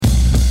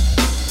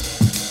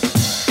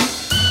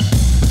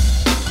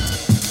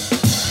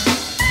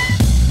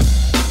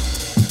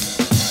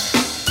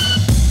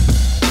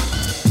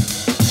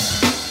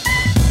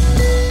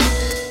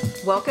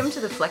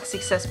to the Flex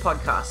Success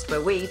podcast,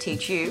 where we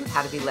teach you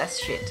how to be less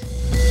shit.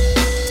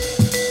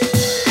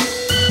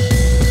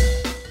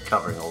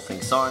 Covering all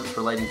things science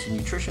relating to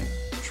nutrition,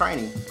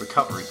 training,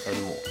 recovery,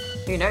 and more.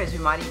 Who knows, we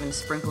might even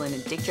sprinkle in a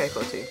dick joke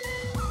or two.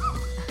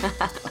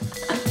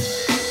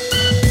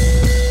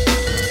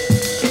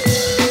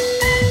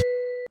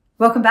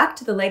 Welcome back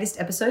to the latest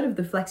episode of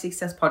the Flex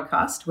Success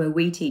podcast, where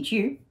we teach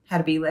you how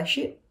to be less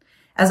shit.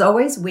 As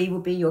always, we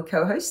will be your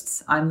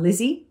co-hosts. I'm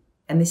Lizzie,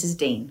 and this is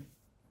Dean.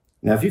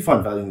 Now, if you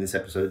find value in this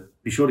episode,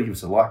 be sure to give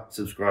us a like,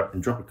 subscribe,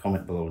 and drop a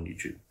comment below on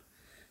YouTube.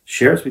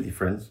 Share us with your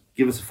friends,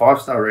 give us a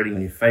 5-star rating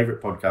on your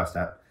favorite podcast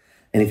app,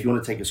 and if you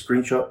want to take a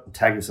screenshot and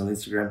tag us on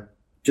Instagram,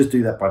 just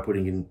do that by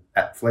putting in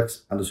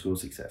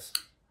 @flex_success.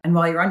 And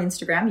while you're on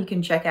Instagram, you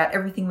can check out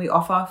everything we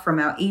offer, from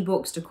our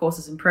ebooks to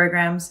courses and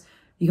programs.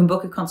 You can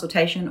book a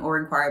consultation or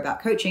inquire about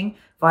coaching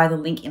via the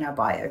link in our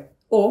bio,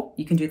 or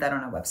you can do that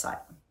on our website.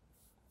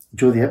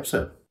 Enjoy the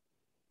episode.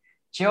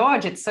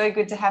 George, it's so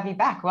good to have you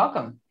back.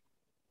 Welcome.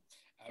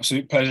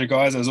 Absolute pleasure,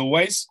 guys, as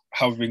always.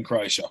 How have you been,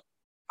 Croatia?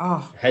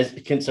 Oh, Has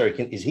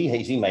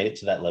he made it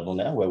to that level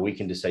now where we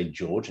can just say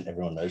George and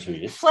everyone knows who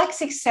he is? Flex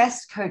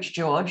Success Coach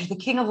George, the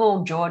king of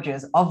all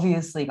Georges,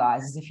 obviously,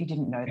 guys, as if you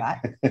didn't know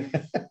that.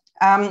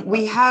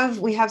 We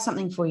have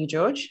something for you,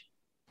 George.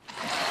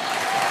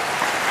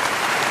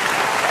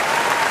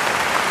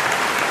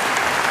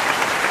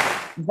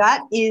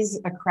 That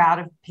is a crowd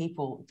of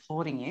people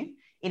applauding you.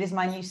 It is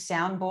my new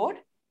soundboard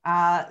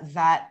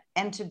that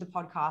entered the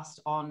podcast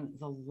on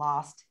the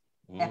last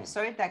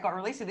episode that got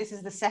released. So this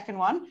is the second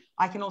one.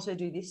 I can also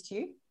do this to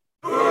you.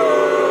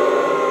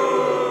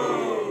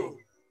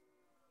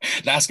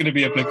 That's going to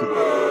be applicable.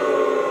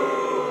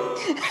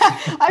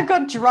 I've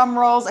got drum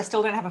rolls. I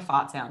still don't have a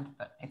fart sound,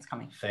 but it's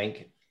coming.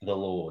 Thank the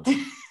Lord.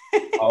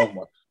 Oh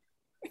my.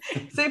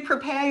 So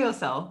prepare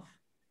yourself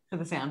for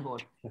the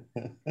soundboard.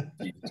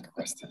 Jesus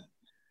Christ.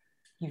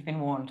 You've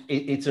been warned.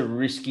 It's a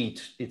risky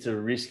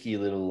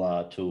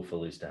little tool for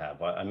Liz to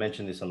have. I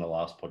mentioned this on the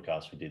last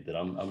podcast we did, that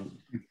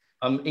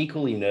I'm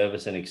equally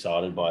nervous and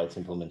excited by its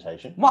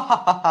implementation.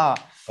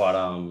 But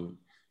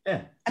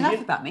yeah.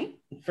 Enough about me.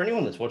 For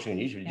anyone that's watching on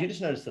YouTube, did you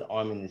just notice that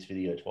I'm in this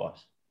video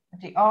twice?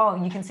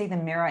 Oh, you can see the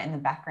mirror in the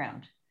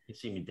background. You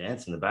see me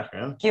dance in the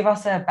background. Give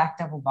us a back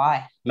double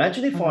bye.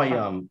 Imagine if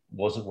I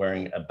wasn't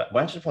wearing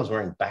imagine if I was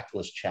wearing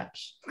backless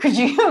chaps. Could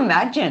you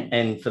imagine?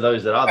 And for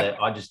those that are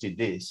there, I just did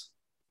this.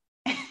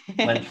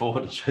 Went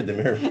forward and showed the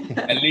mirror.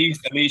 At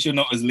least you're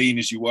not as lean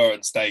as you were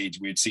on stage.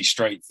 We'd see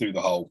straight through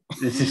the hole.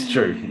 This is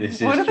true.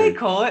 What do they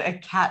call it? A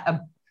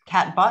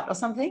cat butt or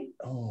something?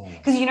 Oh.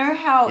 Because you know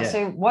how, Yeah.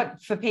 so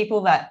what, for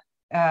people that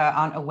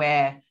aren't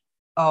aware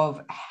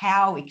of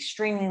how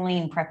extremely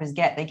lean preppers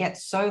get, they get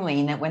so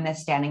lean that when they're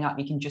standing up,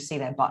 you can just see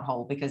their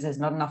butthole because there's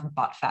not enough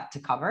butt fat to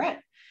cover it.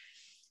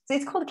 So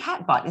it's called a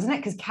cat butt, isn't it?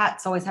 Because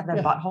cats always have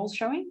their buttholes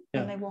showing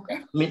when they walk up.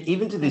 I mean,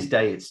 even to this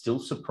day, it still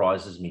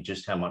surprises me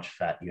just how much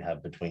fat you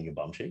have between your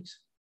bum cheeks.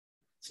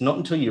 It's not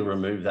until you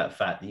remove that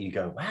fat that you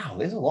go, wow,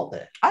 there's a lot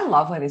there. I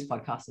love where this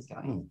podcast is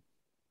going.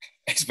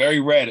 It's very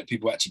rare that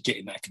people actually get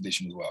in that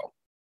condition as well.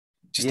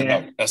 Just to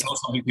know, that's not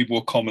something people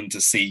are common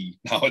to see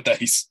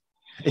nowadays.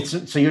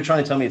 So you're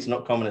trying to tell me it's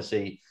not common to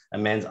see a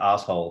man's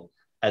asshole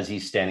as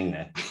he's standing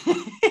there?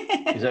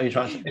 Is that what you're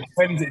trying to say?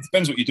 It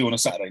depends what you do on a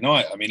Saturday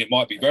night. I mean, it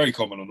might be very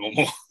common or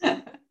normal.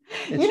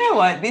 You know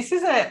what? This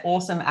is an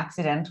awesome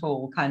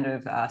accidental kind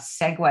of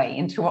segue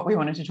into what we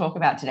wanted to talk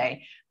about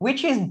today,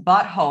 which is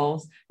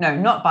buttholes. No,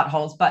 not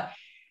buttholes, but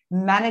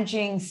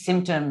managing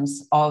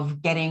symptoms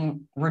of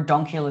getting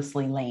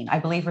redonkulously lean. I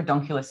believe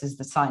redonkulous is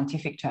the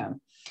scientific term.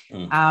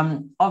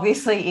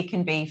 Obviously, it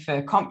can be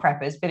for comp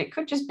preppers, but it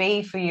could just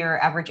be for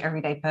your average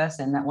everyday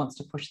person that wants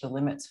to push the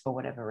limits for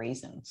whatever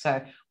reason.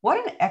 So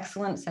what an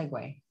excellent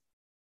segue,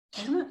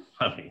 isn't it?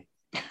 I mean,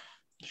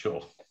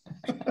 sure.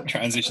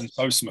 Transition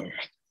so smooth.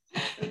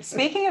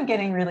 Speaking of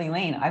getting really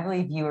lean, I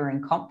believe you are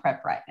in comp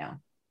prep right now.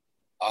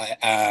 I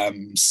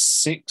am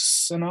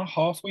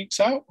 6.5 weeks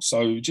out.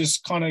 So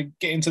just kind of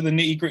getting to the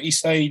nitty gritty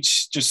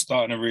stage, just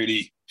starting to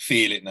really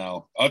feel it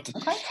now. I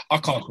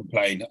can't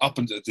complain. Up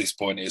until this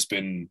point, it's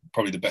been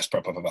probably the best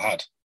prep I've ever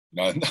had.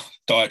 You know,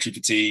 dietary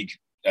fatigue,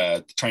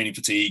 training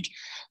fatigue,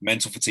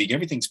 mental fatigue,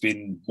 everything's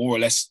been more or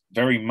less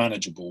very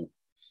manageable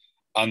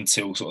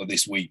until sort of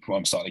this week, where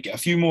I'm starting to get a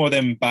few more of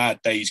them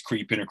bad days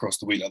creeping across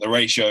the week. Like the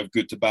ratio of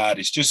good to bad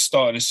is just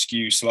starting to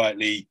skew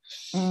slightly.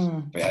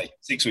 But hey,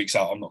 6 weeks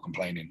out, I'm not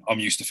complaining. I'm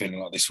used to feeling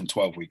like this from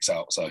 12 weeks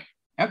out. So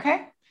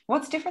okay,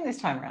 what's different this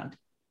time around?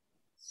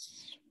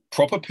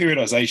 Proper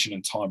periodization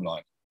and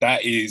timeline.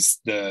 That is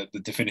the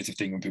definitive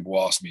thing when people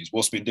ask me is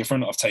what's been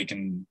different. I've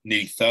taken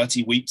nearly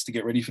 30 weeks to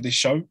get ready for this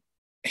show.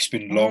 It's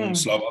been long,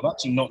 slow. I've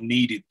actually not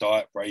needed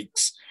diet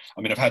breaks. I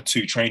mean, I've had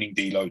 2 training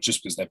deloads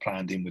just because they're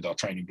planned in with our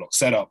training block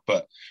setup,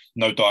 but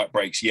no diet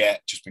breaks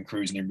yet. Just been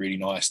cruising in really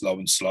nice, low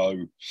and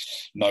slow.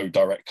 No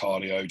direct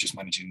cardio, just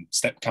managing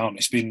step count.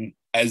 It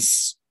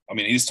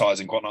is ties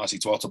in quite nicely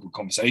to our topic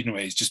conversation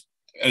where it's just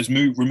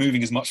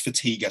removing as much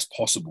fatigue as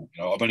possible.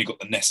 You know, I've only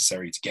got the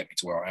necessary to get me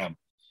to where I am.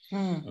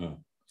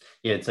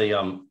 Yeah, it's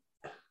a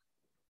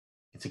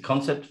it's a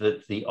concept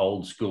that the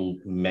old school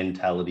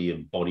mentality of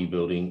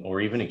bodybuilding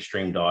or even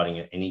extreme dieting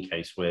in any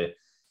case, where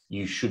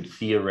you should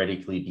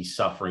theoretically be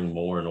suffering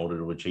more in order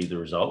to achieve the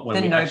result.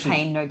 When no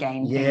pain, no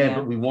gain. Yeah,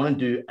 but we want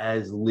to do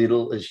as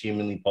little as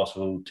humanly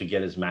possible to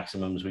get as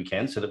maximum as we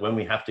can, so that when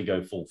we have to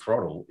go full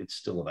throttle, it's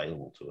still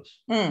available to us.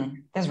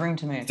 There's room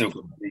to move. Still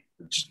got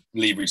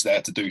leverage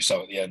there to do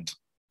so at the end.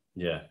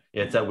 Yeah,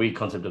 it's that weird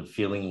concept of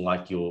feeling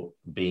like you're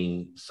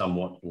being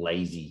somewhat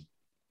lazy.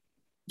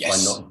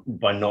 Yes.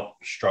 By not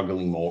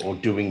struggling more or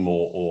doing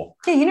more or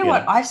you know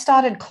what? I've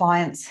started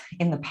clients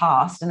in the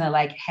past and they're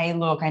like, hey,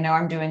 look, I know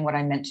I'm doing what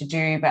I'm meant to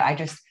do, but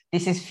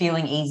this is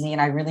feeling easy and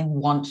I really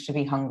want to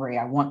be hungry.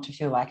 I want to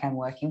feel like I'm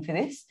working for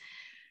this.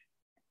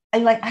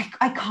 And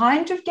I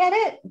kind of get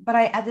it, but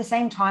at the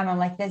same time, I'm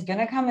like, there's going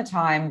to come a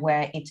time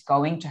where it's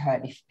going to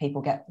hurt if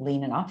people get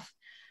lean enough.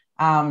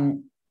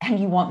 And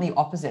you want the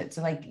opposite.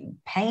 So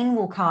pain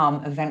will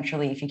come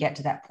eventually if you get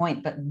to that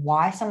point, but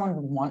why someone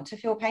would want to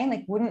feel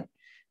pain?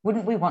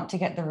 Wouldn't we want to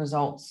get the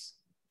results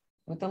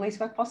with the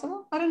least work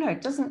possible? I don't know.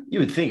 It doesn't. You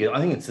would think. I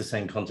think it's the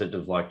same concept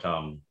of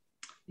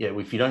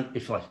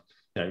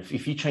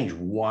if you change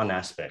one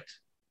aspect,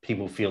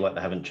 people feel like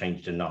they haven't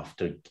changed enough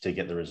to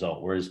get the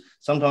result. Whereas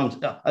sometimes,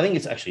 I think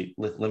it's actually,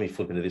 let me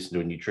flip into this and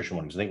do a nutrition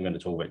one, because I think we're going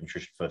to talk about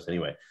nutrition first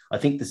anyway. I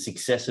think the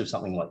success of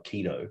something like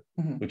keto,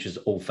 which is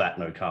all fat,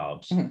 no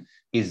carbs,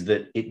 is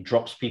that it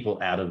drops people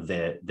out of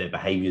their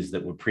behaviors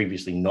that were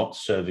previously not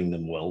serving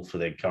them well for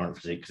their current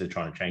physique because they're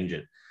trying to change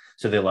it.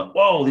 So they're like,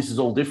 whoa, this is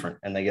all different.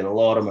 And they get a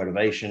lot of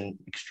motivation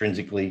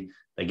extrinsically.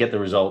 They get the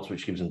results,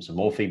 which gives them some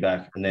more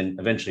feedback. And then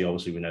eventually,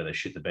 obviously, we know they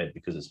shit the bed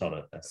because it's not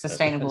a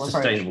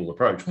sustainable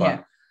approach.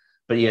 But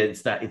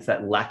it's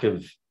that lack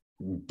of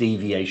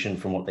deviation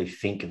from what they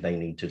think they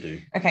need to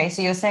do. Okay,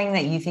 so you're saying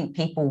that you think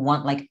people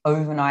want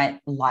overnight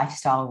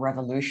lifestyle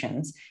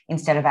revolutions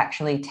instead of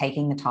actually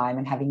taking the time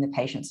and having the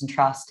patience and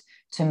trust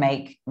to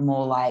make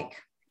more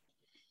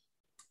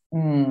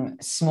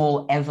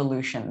small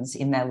evolutions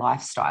in their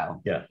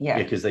lifestyle. Yeah,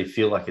 because they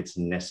feel like it's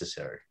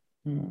necessary.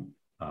 And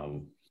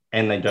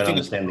they don't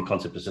understand the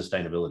concept of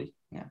sustainability.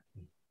 Yeah,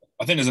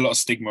 I think there's a lot of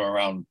stigma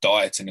around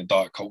dieting and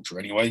diet culture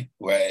anyway,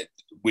 where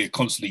we're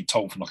constantly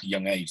told from a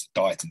young age that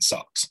dieting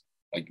sucks.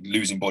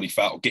 Losing body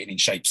fat or getting in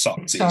shape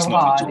sucks. It's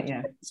not hard,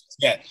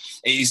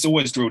 it's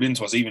always drilled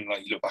into us. Even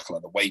you look back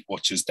at the Weight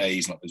Watchers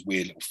days, those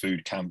weird little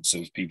food camps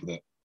of people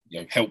that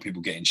help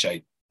people get in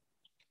shape.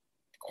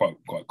 Quite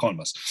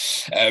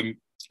economous. And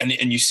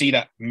you see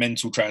that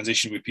mental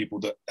transition with people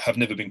that have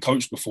never been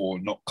coached before,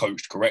 not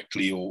coached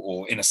correctly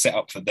or in a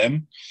setup for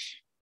them.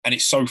 And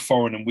it's so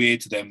foreign and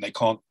weird to them, they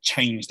can't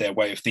change their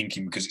way of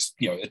thinking because it's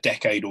a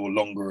decade or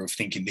longer of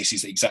thinking this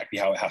is exactly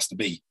how it has to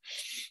be.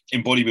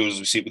 In bodybuilders,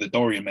 we see it with the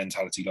Dorian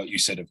mentality, like you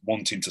said, of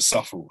wanting to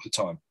suffer all the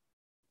time.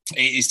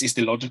 It's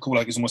illogical,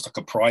 it's almost like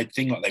a pride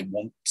thing, they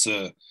want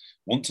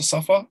to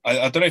suffer.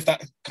 I don't know if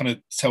that kind of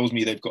tells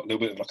me they've got a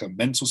little bit of a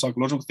mental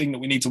psychological thing that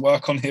we need to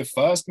work on here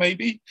first,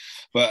 maybe.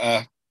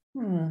 But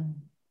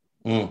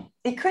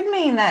it could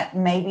mean that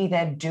maybe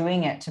they're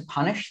doing it to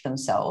punish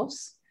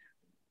themselves,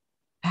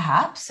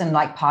 perhaps. And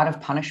part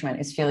of punishment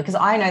is feeling, because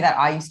I know that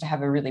I used to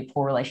have a really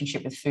poor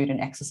relationship with food and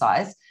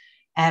exercise.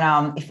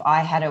 And if I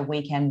had a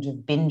weekend of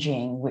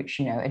binging, which,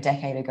 a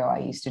decade ago I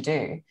used to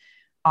do,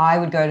 I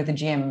would go to the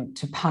gym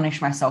to punish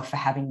myself for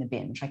having the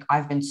binge.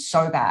 I've been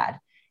so bad.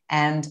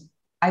 And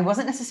I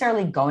wasn't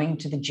necessarily going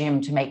to the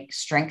gym to make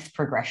strength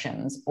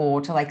progressions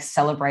or to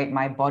celebrate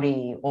my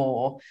body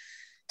or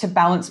to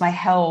balance my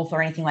health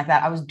or anything like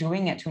that. I was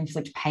doing it to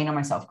inflict pain on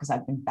myself because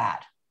I'd been bad.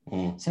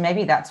 So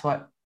maybe that's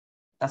what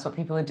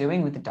people are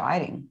doing with the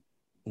dieting.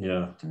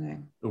 Yeah.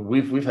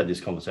 We've had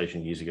this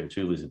conversation years ago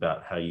too, Liz,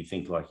 about how you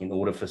think in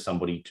order for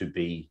somebody to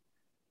be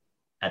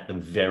at the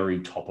very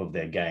top of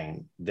their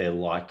game, they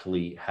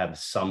likely have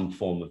some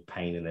form of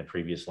pain in their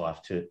previous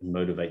life to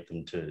motivate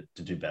them to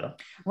do better.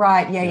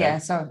 Right. Yeah.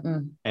 So,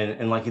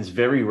 and it's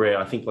very rare.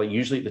 I think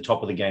usually at the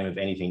top of the game of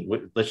anything,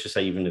 let's just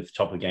say even if the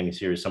top of the game is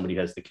serious, somebody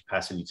has the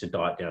capacity to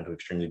diet down to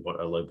extremely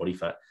low body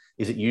fat.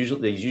 There's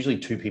usually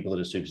two people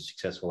that are super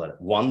successful at it.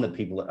 One, the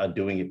people that are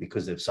doing it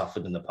because they've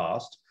suffered in the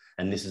past,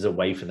 and this is a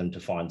way for them to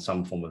find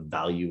some form of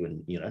value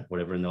and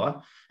whatever in their life.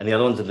 And the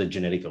other ones are the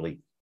genetic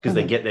elite, because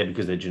they get there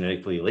because they're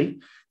genetically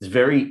elite. It's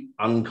very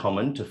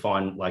uncommon to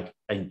find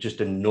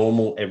just a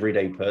normal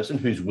everyday person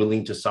who's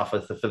willing to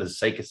suffer for the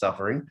sake of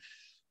suffering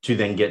to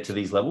then get to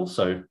these levels.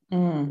 So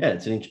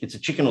it's a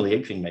chicken or the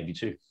egg thing maybe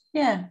too.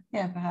 Yeah,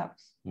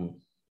 perhaps.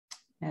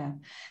 Yeah.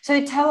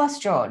 So tell us,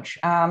 George,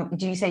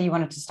 did you say you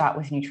wanted to start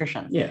with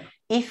nutrition? Yeah.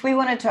 If we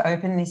wanted to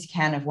open this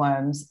can of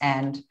worms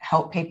and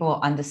help people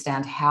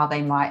understand how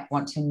they might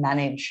want to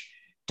manage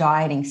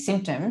dieting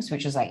symptoms,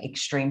 which is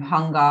extreme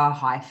hunger,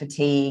 high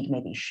fatigue,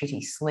 maybe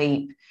shitty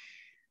sleep,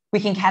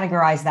 we can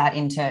categorize that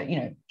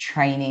into,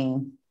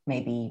 training,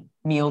 maybe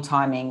meal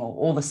timing, or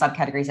all the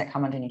subcategories that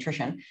come under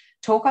nutrition.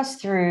 Talk us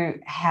through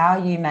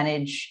how you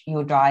manage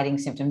your dieting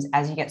symptoms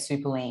as you get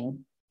super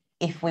lean,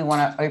 if we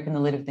want to open the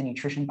lid of the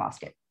nutrition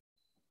basket.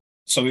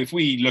 So if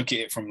we look at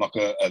it from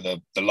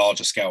the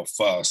larger scale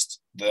first,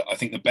 I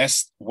think the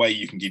best way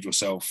you can give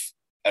yourself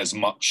as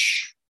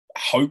much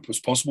hope as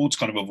possible to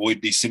kind of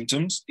avoid these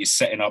symptoms is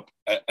setting up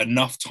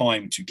enough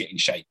time to get in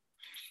shape.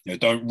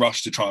 Don't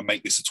rush to try and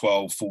make this a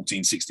 12,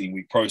 14,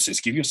 16-week process.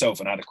 Give yourself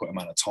an adequate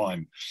amount of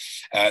time.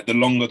 The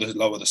longer, the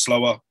lower, the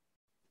slower.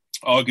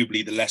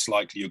 Arguably, the less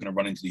likely you're going to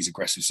run into these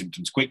aggressive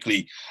symptoms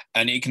quickly.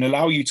 And it can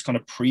allow you to kind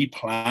of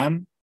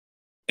pre-plan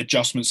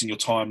adjustments in your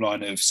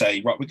timeline of,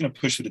 say, right, we're going to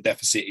push for the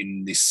deficit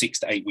in this 6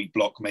 to 8 week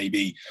block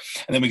maybe,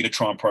 and then we're going to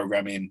try and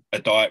program in a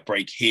diet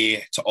break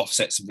here to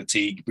offset some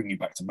fatigue, bring you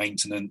back to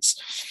maintenance,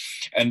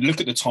 and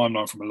look at the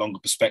timeline from a longer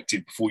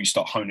perspective before you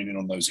start honing in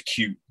on those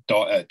acute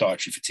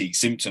dietary fatigue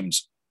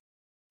symptoms.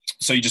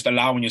 So you're just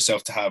allowing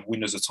yourself to have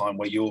windows of time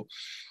where you're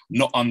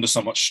not under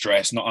so much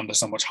stress, not under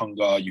so much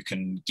hunger. You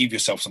can give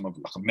yourself some of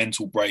like a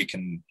mental break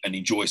and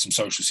enjoy some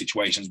social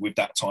situations with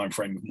that time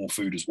frame of more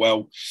food as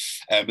well.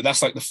 But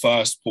that's like the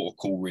first port of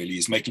call, really,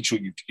 is making sure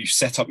you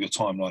set up your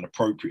timeline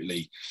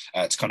appropriately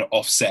to kind of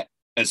offset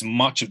as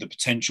much of the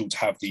potential to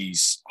have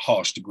these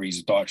harsh degrees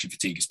of dietary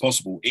fatigue as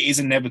possible. It is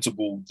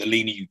inevitable, the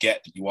leaner you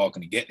get, that you are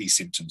going to get these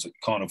symptoms. That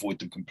you can't avoid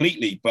them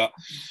completely, but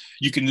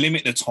you can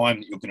limit the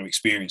time that you're going to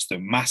experience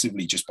them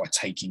massively just by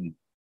taking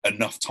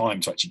enough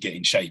time to actually get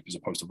in shape as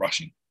opposed to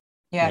rushing.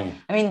 Yeah.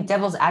 I mean,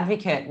 devil's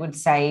advocate would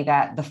say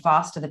that the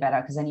faster the better,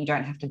 because then you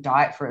don't have to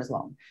diet for as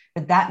long.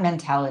 But that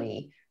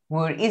mentality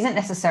isn't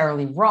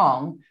necessarily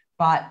wrong,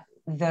 but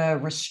the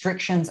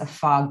restrictions are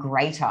far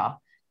greater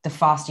the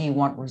faster you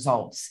want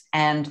results.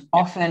 And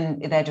often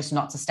they're just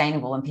not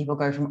sustainable, and people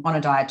go from on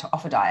a diet to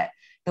off a diet.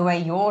 The way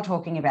you're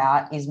talking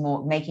about is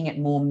more making it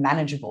more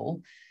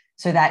manageable,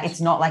 so that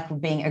it's not like we're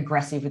being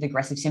aggressive with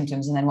aggressive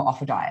symptoms and then we're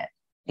off a diet.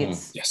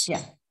 It's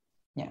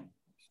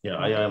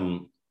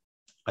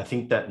I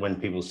think that when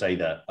people say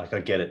that, like, I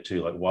get it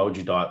too. Like, why would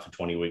you diet for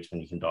 20 weeks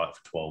when you can diet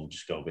for 12?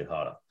 Just go a bit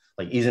harder.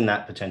 Like, isn't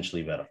that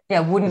potentially better? Yeah.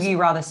 Wouldn't you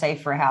rather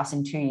save for a house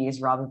in 2 years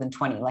rather than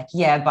 20? Like,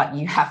 yeah, but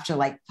you have to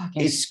like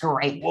fucking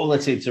scrape. Well,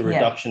 let's say it's a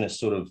reductionist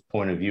sort of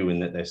point of view in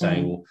that they're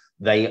saying, well,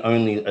 they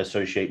only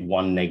associate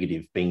one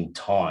negative, being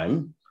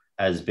time,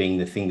 as being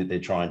the thing that they're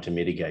trying to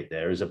mitigate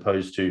there, as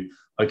opposed to,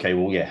 okay,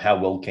 well, yeah, how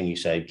well can you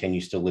save? Can you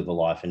still live a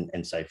life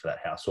and save for that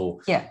house? Or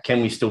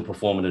can we still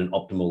perform at an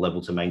optimal level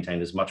to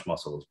maintain as much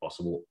muscle as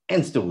possible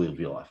and still live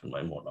your life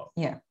and whatnot?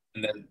 Yeah.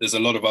 And then there's a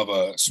lot of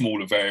other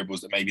smaller variables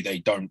that maybe they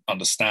don't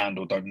understand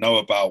or don't know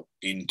about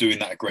in doing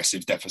that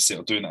aggressive deficit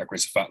or doing that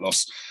aggressive fat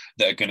loss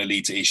that are going to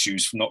lead to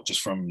issues, not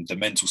just from the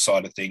mental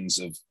side of things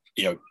of,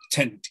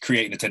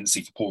 creating a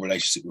tendency for poor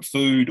relationship with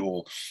food,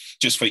 or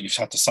just for you've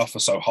had to suffer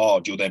so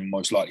hard, you're then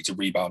most likely to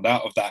rebound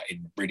out of that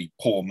in really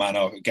poor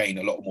manner, gain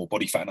a lot more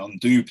body fat and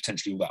undo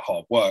potentially all that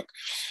hard work.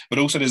 But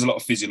also there's a lot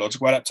of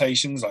physiological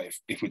adaptations. Like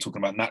if we're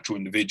talking about natural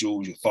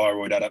individuals, your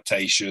thyroid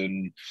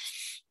adaptation,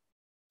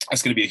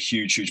 that's going to be a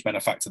huge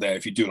benefactor there.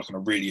 If you do like on a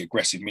really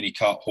aggressive mini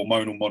cut,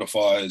 hormonal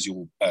modifiers,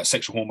 your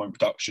sexual hormone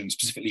production,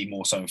 specifically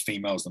more so in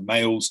females than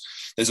males.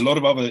 There's a lot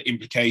of other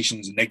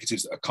implications and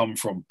negatives that come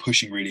from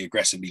pushing really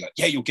aggressively. Like,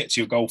 yeah, you'll get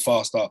to your goal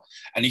faster.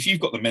 And if you've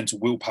got the mental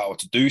willpower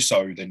to do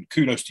so, then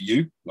kudos to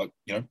you. Like,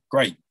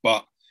 great.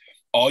 But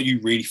are you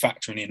really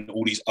factoring in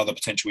all these other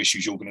potential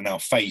issues you're going to now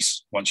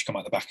face once you come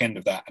out the back end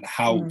of that? And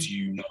how do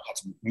you know how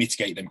to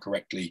mitigate them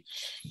correctly?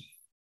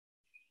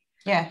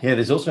 Yeah.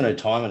 There's also no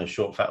time in a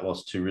short fat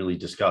loss to really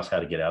discuss how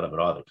to get out of it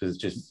either, because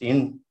it's just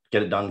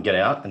get it done, get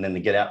out, and then the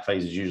get out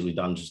phase is usually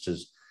done just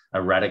as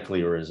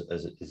erratically or as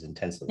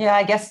intensely. Yeah,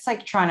 I guess it's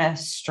like trying to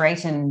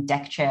straighten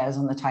deck chairs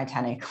on the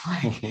Titanic.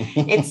 Like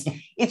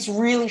it's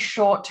really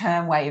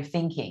short-term way of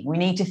thinking. We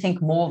need to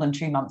think more than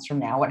 2 months from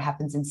now. What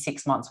happens in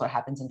 6 months? What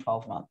happens in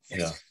 12 months?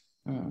 Yeah.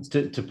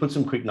 To put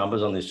some quick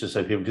numbers on this, just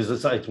so people, because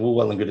it's all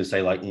well and good to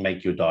say like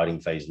make your dieting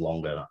phase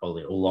longer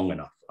or long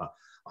enough.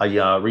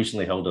 I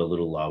recently held a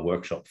little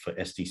workshop for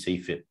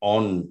STC Fit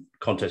on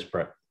contest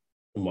prep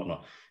and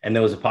whatnot. And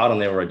there was a part on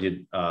there where I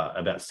did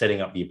about setting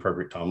up the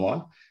appropriate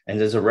timeline. And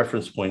there's a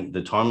reference point.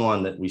 The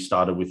timeline that we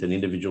started with an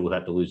individual who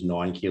had to lose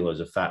 9 kilos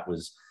of fat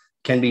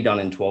can be done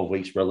in 12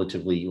 weeks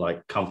relatively,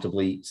 like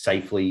comfortably,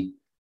 safely,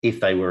 if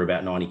they were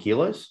about 90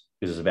 kilos,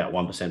 because it's about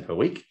 1% per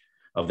week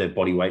of their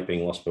body weight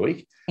being lost per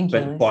week.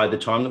 But by the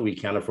time that we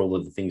accounted for all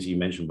of the things you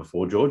mentioned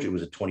before, George, it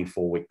was a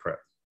 24-week prep.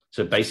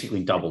 So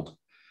basically doubled.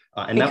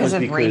 And that was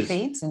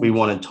because we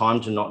wanted time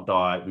to not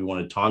diet. We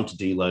wanted time to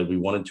deload. We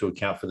wanted to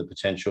account for the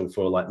potential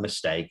for like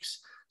mistakes,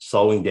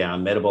 slowing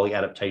down, metabolic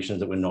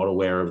adaptations that we're not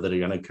aware of that are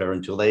going to occur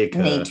until they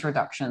occur. Neat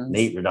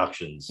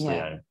reductions.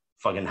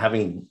 Fucking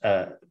having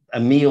a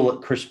meal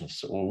at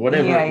Christmas or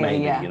whatever it may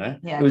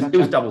be, It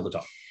was double the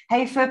time.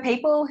 Hey, for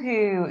people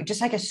who, just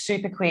like a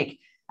super quick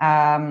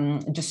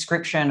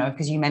description of,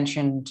 because you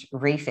mentioned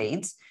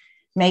refeeds,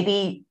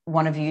 maybe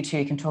one of you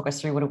two can talk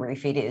us through what a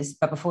refeed is.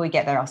 But before we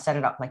get there, I'll set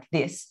it up like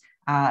this.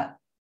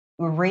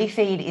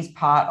 Refeed is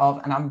part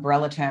of an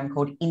umbrella term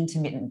called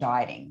intermittent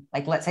dieting.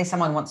 Like, let's say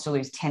someone wants to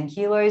lose 10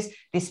 kilos.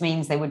 This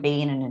means they would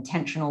be in an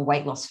intentional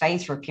weight loss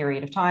phase for a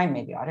period of time,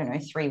 maybe,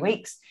 3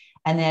 weeks.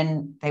 And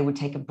then they would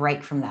take a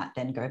break from that,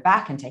 then go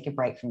back and take a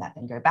break from that,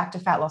 then go back to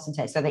fat loss and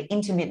taste. So they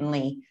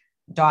intermittently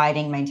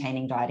dieting,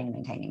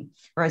 maintaining.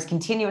 Whereas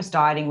continuous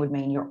dieting would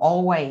mean you're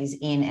always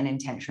in an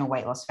intentional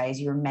weight loss phase.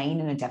 You remain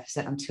in a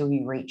deficit until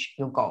you reach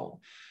your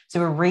goal.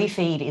 So a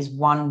refeed is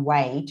one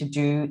way to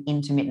do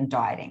intermittent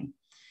dieting.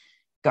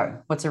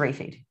 Go. What's a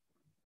refeed?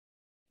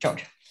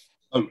 George.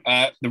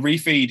 The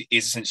refeed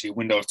is essentially a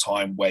window of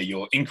time where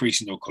you're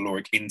increasing your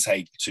caloric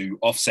intake to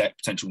offset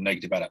potential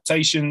negative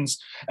adaptations,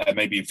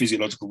 maybe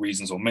physiological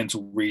reasons or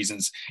mental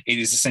reasons. It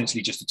is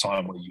essentially just a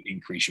time where you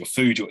increase your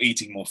food, you're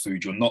eating more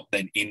food, you're not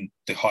then in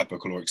the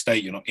hypocaloric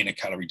state, you're not in a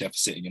calorie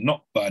deficit, and you're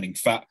not burning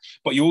fat,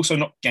 but you're also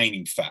not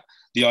gaining fat.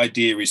 The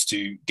idea is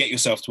to get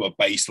yourself to a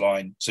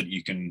baseline so that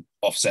you can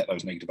offset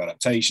those negative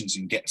adaptations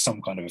and get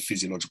some kind of a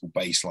physiological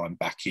baseline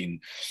back in,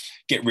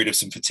 get rid of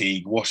some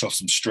fatigue, wash off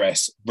some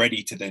stress,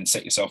 ready to then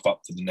set yourself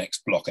up for the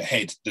next block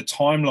ahead. The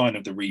timeline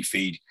of the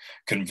refeed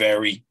can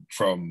vary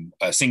from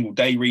a single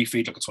day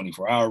refeed, like a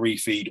 24-hour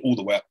refeed, all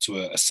the way up to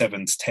a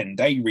 7 to 10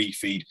 day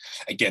refeed.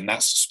 Again,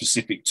 that's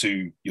specific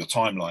to your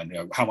timeline. You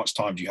know, how much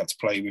time do you have to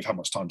play with? How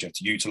much time do you have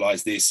to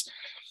utilize this?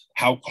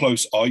 How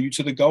close are you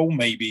to the goal?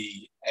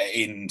 Maybe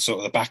in sort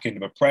of the back end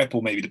of a prep,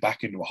 or maybe the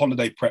back end of a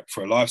holiday prep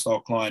for a lifestyle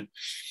client.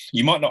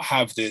 You might not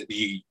have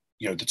the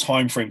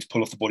time frame to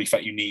pull off the body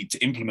fat you need to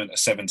implement a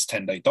 7 to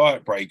 10 day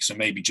diet break. So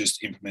maybe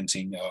just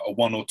implementing a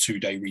 1 or 2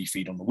 day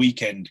refeed on the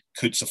weekend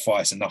could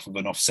suffice enough of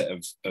an offset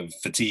of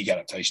fatigue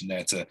adaptation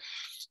there to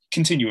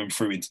continue and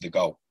through into the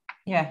goal.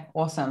 Yeah,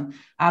 awesome.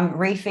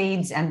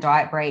 Refeeds and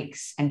diet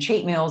breaks and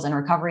cheat meals and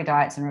recovery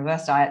diets and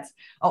reverse diets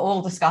are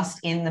all discussed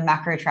in the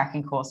macro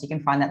tracking course. You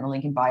can find that in the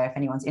link in bio if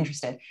anyone's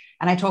interested.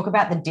 And I talk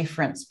about the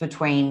difference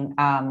between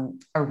a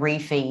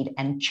refeed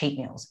and cheat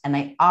meals, and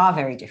they are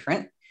very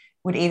different.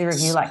 Would either of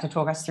you like to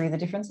talk us through the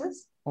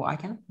differences, or I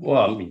can?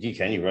 Well, I mean, you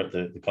can. You wrote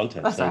the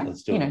content, so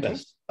let's do it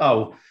best.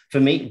 Oh, for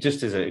me,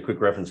 just as a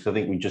quick reference, because I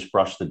think we just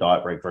brushed the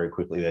diet break very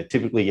quickly there.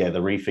 Typically, the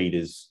refeed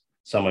is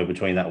somewhere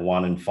between that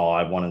 1 and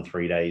 5, 1 and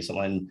 3 days.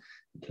 And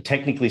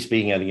technically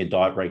speaking, I think a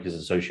diet break is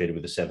associated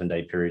with a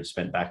 7-day period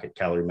spent back at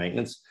calorie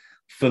maintenance.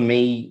 For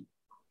me,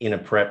 in a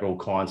prep or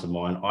clients of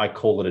mine, I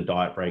call it a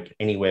diet break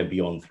anywhere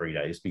beyond 3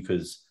 days,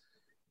 because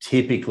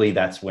typically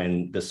that's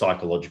when the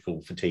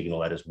psychological fatigue and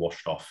all that is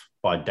washed off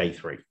by day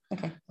 3.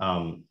 Okay.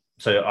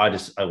 So I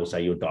will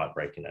say your diet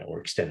break, or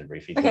extended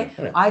refeed.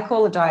 Okay. I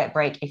call a diet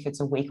break if it's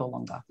a week or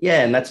longer.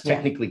 Yeah, and that's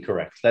technically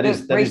correct.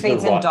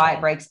 Refeeds and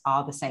diet breaks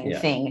are the same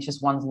thing. It's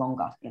just one's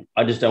longer.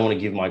 I just don't want to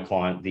give my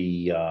client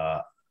the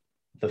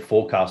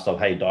forecast of,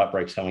 hey, diet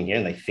break's coming here,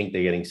 and they think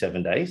they're getting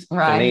 7 days.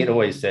 Right. For me, it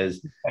always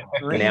says,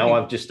 now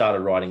I've just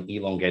started writing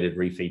elongated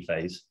refeed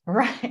phase.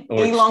 Right.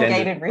 Or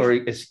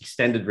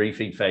extended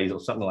refeed phase or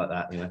something like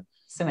that,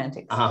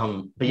 Semantics.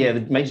 But yeah,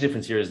 the major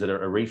difference here is that a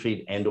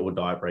refeed and or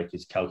diet break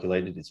is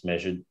calculated, it's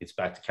measured, it's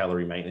back to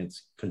calorie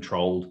maintenance,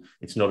 controlled.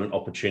 It's not an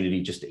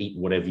opportunity just to eat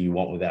whatever you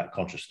want without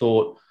conscious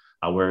thought.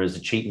 Whereas a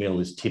cheat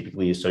meal is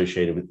typically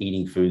associated with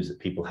eating foods that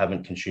people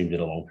haven't consumed in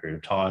a long period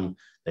of time.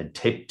 They're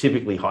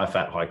typically high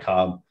fat, high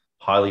carb,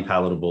 highly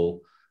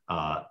palatable,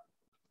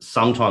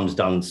 sometimes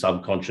done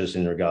subconscious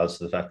in regards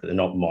to the fact that they're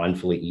not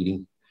mindfully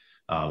eating,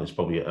 is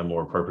probably a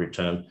more appropriate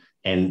term.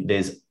 And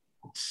there's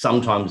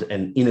sometimes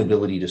an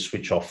inability to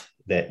switch off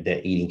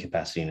their eating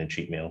capacity in a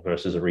cheat meal,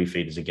 versus a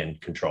refeed is, again,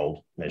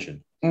 controlled,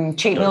 measured.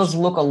 Cheat meals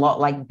look a lot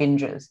like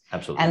binges.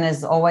 Absolutely. And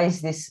there's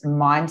always this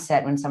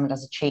mindset when someone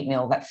does a cheat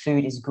meal that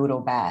food is good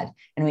or bad.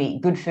 And we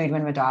eat good food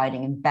when we're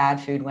dieting and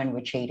bad food when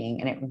we're cheating.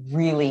 And it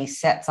really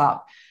sets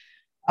up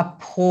a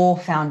poor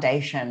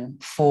foundation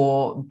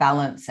for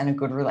balance and a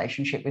good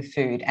relationship with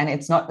food. And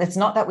it's not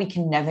that we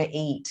can never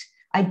eat.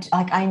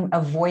 I'm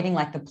avoiding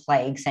like the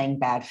plague saying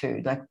bad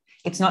food. Like,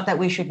 it's not that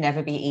we should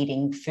never be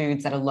eating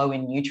foods that are low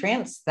in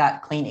nutrients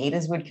that clean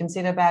eaters would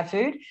consider bad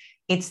food.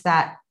 It's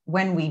that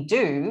when we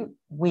do,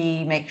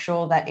 we make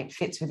sure that it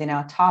fits within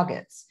our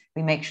targets.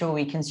 We make sure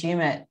we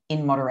consume it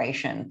in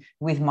moderation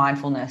with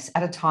mindfulness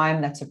at a time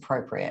that's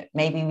appropriate.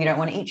 Maybe we don't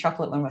want to eat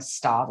chocolate when we're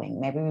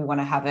starving. Maybe we want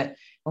to have it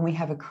when we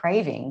have a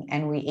craving,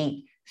 and we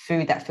eat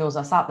food that fills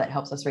us up, that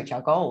helps us reach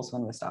our goals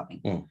when we're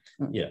starving.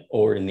 Yeah,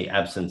 or in the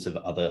absence of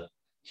other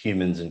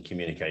humans and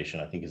communication,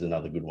 I think, is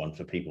another good one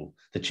for people.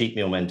 The cheat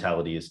meal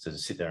mentality is to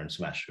sit there and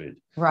smash food.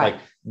 Right.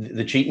 Like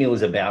the cheat meal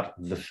is about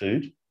the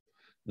food.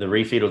 The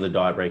refeed or the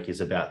diet break is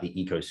about the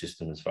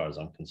ecosystem, as far as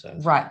I'm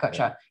concerned. Right.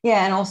 Gotcha.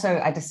 Yeah. And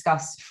also I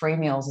discuss free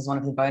meals as one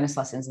of the bonus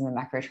lessons in the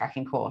macro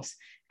tracking course.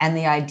 And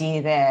the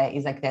idea there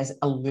is like, there's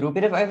a little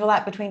bit of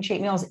overlap between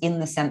cheat meals in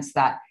the sense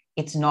that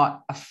it's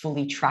not a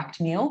fully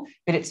tracked meal,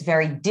 but it's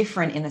very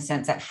different in the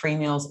sense that free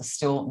meals are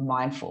still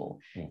mindful.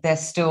 They're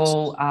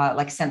still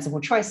like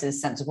sensible choices,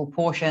 sensible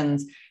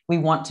portions. We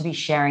want to be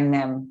sharing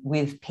them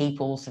with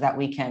people so that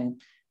we can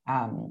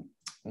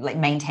like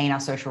maintain our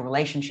social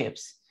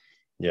relationships.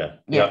 Yeah.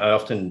 I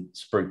often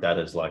spruik that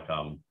as like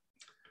an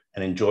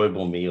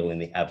enjoyable meal in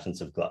the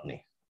absence of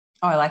gluttony.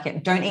 Oh, I like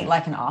it. Don't eat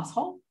like an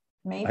asshole,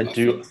 maybe.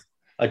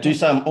 I do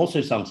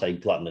some say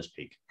gluttonous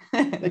pig.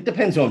 It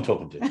depends who I'm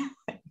talking to.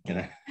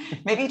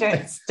 Maybe don't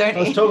if I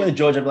was talking to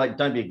George, I'd be like,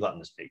 don't be a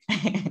gluttonous pig.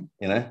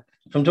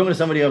 If I'm talking to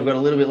somebody I've got a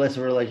little bit less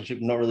of a relationship,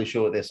 not really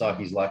sure what their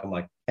psyche's like, I'm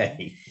like,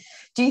 hey,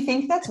 Do you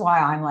think that's why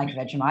I'm like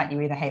Vegemite?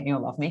 You either hate me or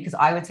love me, because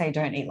I would say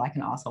don't eat like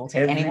an asshole to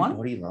anyone.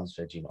 Everybody loves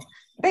Vegemite.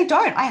 They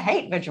don't. I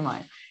hate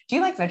Vegemite. Do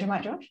you like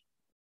Vegemite, Josh?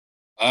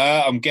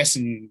 I'm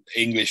guessing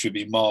English would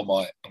be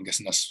Marmite. I'm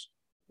guessing that's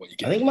what you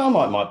get. I think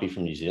Marmite might be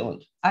from New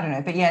Zealand. I don't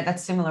know, but yeah,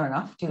 that's similar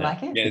enough. Do you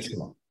like it?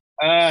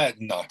 Yeah,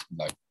 no.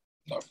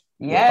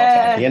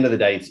 Yeah. At the end of the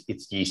day,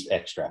 it's yeast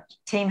extract.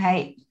 Team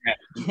hate.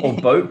 Or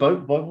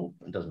Bovril.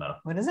 It doesn't matter.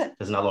 What is it?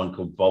 There's another one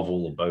called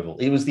Bovril or Bovril.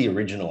 It was the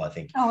original, I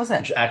think. Oh, was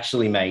it? Which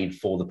actually made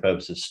for the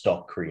purpose of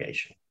stock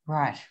creation.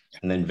 Right.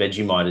 And then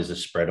Vegemite is a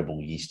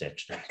spreadable yeast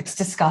extract. It's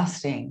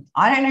disgusting.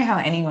 I don't know how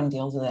anyone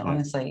deals with it,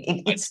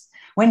 honestly. It's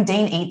when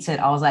Dean eats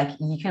it, I was like,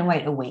 you can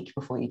wait a week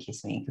before you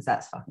kiss me, because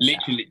that's fucking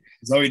literally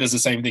bad. Zoe does the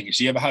same thing. If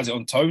she ever has it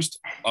on toast,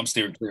 I'm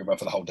steering clear of her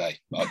for the whole day.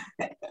 I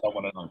don't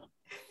want to know.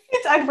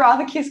 I'd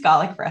rather kiss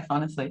garlic breath,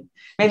 honestly.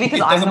 Maybe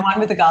because I'm the one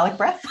with the garlic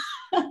breath.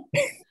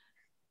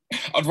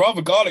 I'd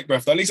rather garlic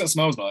breath, though. At least that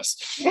smells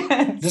nice.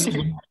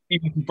 Even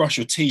if you brush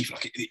your teeth,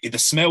 like the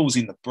smell's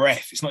in the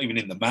breath. It's not even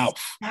in the mouth.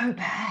 So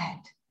bad.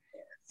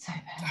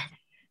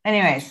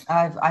 Anyways,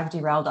 I've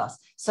derailed us.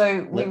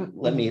 So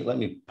let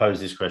me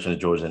pose this question to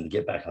George and to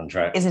get back on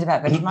track. Is it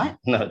about Vegemite?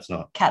 No, it's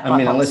not.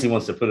 Unless he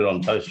wants to put it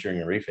on toast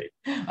during a refeed.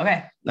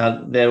 Okay.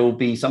 Now, there will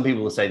be some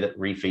people who say that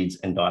refeeds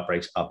and diet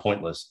breaks are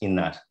pointless, in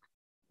that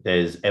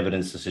there's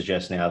evidence to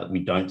suggest now that we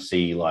don't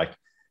see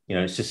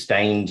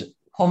sustained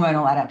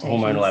hormonal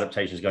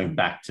adaptations going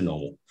back to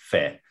normal.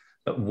 Fair.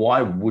 But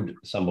why would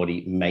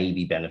somebody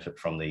maybe benefit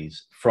from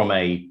these from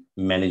a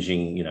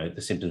managing,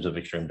 the symptoms of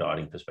extreme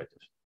dieting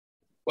perspective?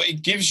 Well,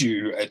 it gives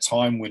you a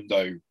time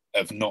window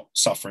of not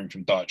suffering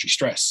from dietary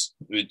stress,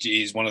 which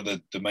is one of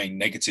the main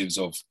negatives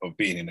of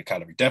being in a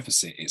calorie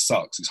deficit. It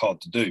sucks. It's hard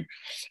to do.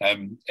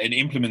 And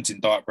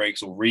implementing diet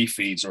breaks or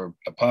refeeds are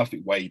a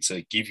perfect way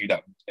to give you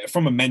that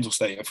from a mental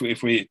state. If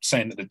we're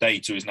saying that the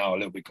data is now a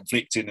little bit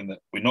conflicting and that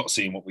we're not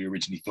seeing what we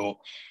originally thought,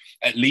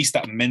 at least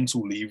that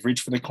mental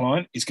leverage for the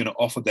client is going to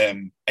offer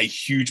them a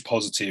huge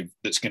positive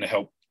that's going to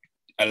help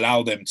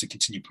allow them to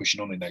continue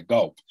pushing on in their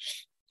goal.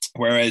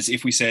 Whereas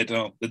if we said,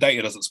 the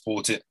data doesn't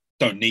support it,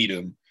 don't need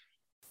them,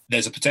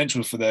 there's a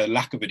potential for the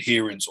lack of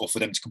adherence or for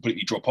them to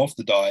completely drop off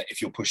the diet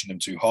if you're pushing them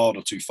too hard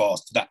or too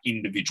fast for that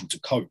individual to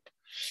cope.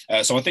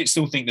 So I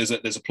still think there's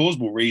a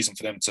plausible reason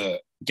for them to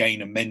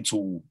gain a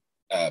mental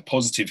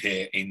positive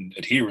here in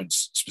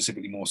adherence,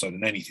 specifically more so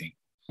than anything.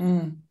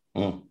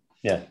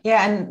 Yeah.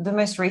 Yeah, and the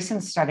most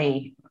recent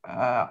study,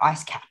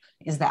 ICECAP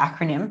is the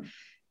acronym,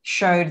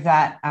 showed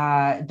that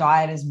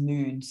dieters'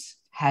 moods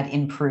had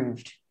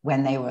improved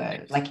when they were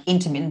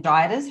intermittent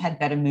dieters had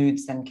better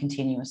moods than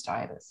continuous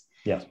dieters.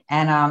 Yeah.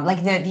 And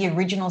the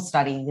original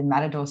study, the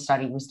Matador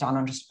study, was done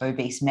on just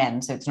obese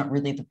men. So it's not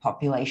really the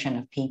population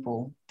of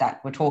people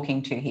that we're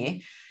talking to here.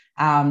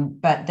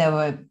 But there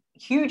were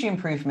huge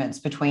improvements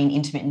between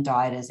intermittent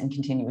dieters and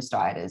continuous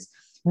dieters,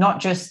 not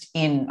just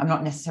I'm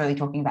not necessarily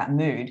talking about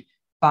mood,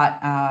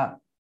 but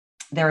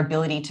their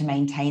ability to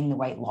maintain the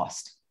weight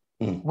lost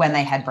when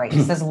they had breaks.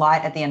 There's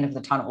light at the end of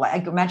the tunnel.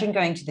 Like, imagine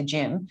going to the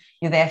gym,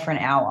 you're there for an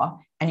hour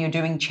and you're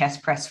doing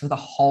chest press for the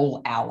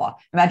whole hour.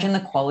 Imagine the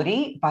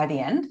quality by the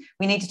end.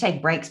 We need to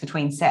take breaks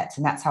between sets,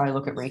 and that's how I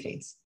look at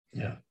refeeds.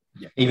 Yeah.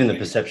 Even the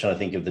perception, I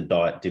think, of the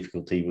diet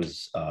difficulty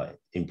was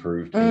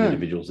improved in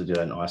individuals that did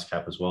an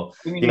ICECAP as well.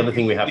 The other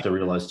thing we have to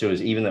realize too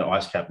is even though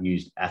ICECAP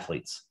used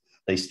athletes,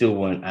 they still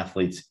weren't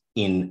athletes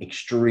in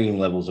extreme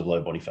levels of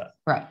low body fat.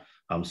 Right.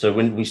 So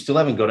when we still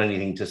haven't got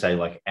anything to say,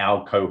 like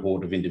our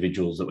cohort of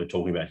individuals that we're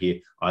talking about here,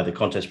 either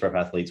contest prep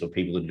athletes or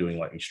people that are doing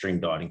like extreme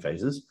dieting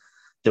phases,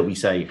 that we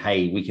say,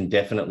 hey, we can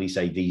definitely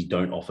say these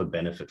don't offer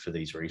benefit for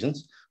these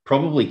reasons.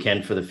 Probably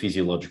can for the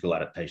physiological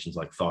adaptations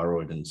like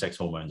thyroid and sex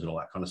hormones and all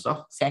that kind of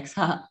stuff. Sex,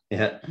 huh?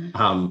 Yeah.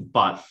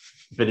 But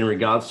in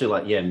regards to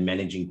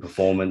managing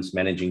performance,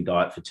 managing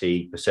diet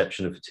fatigue,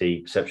 perception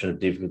of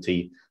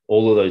difficulty,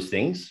 all of those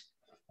things,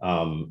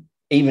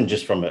 even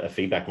just from a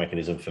feedback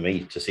mechanism for me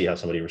to see how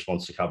somebody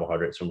responds to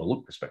carbohydrates from a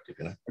look perspective,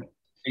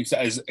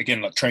 As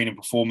again, like training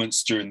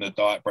performance during the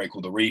diet break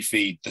or the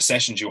refeed, the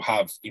sessions you'll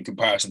have in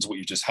comparison to what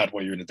you've just had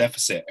while you're in a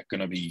deficit are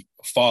going to be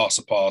far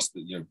surpass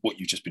what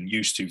you've just been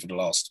used to for the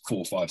last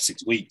 4, 5,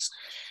 6 weeks.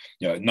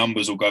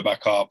 Numbers will go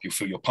back up. You'll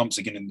feel your pumps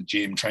again in the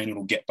gym. Training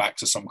will get back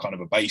to some kind of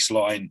a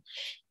baseline.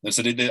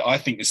 So I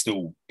think there's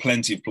still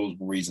plenty of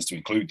plausible reasons to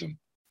include them,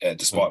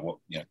 despite what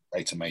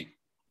data may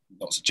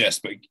not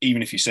suggest. But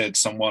even if you said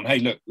someone, hey,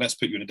 look, let's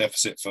put you in a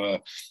deficit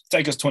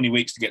take us 20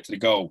 weeks to get to the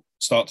goal,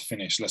 start to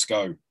finish, let's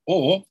go.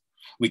 Or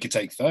we could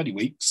take 30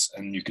 weeks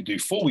and you could do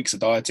 4 weeks of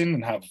dieting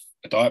and have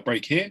a diet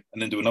break here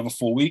and then do another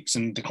 4 weeks,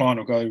 and the client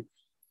will go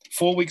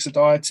 4 weeks of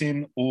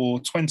dieting or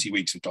 20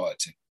 weeks of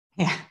dieting.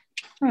 Yeah.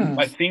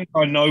 I think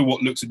I know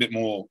what looks a bit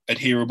more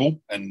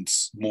adherable and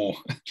more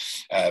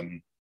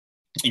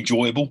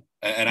enjoyable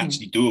and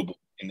actually doable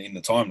in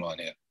the timeline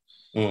here.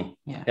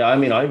 Yeah, I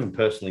mean, I even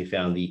personally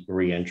found the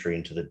re-entry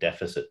into the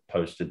deficit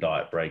post a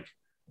diet break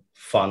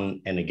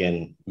fun and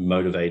again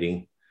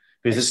motivating,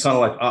 because it's kind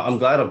of like, I'm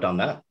glad I've done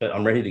that, but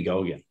I'm ready to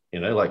go again. You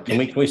know, like, can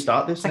we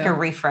start this? It's like a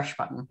refresh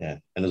button. Yeah.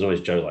 And there's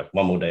always Joe, like,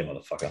 one more day,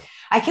 motherfucker.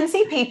 I can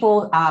see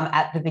people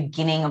at the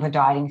beginning of a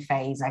dieting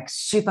phase, like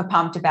super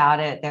pumped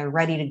about it. They're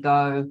ready to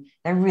go.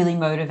 They're really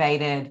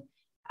motivated.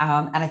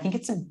 And I think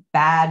it's a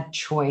bad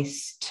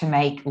choice to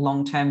make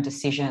long-term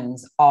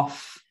decisions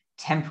off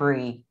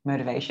temporary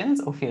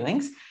motivations or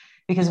feelings,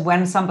 because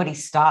when somebody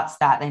starts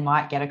that, they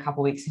might get a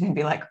couple of weeks in and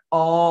be like,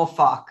 oh,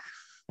 fuck.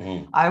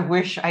 I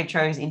wish I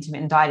chose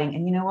intermittent dieting.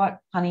 And you know what,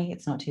 honey,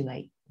 it's not too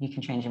late. You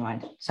can change your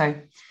mind. So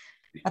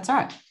that's all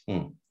right.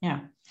 Yeah.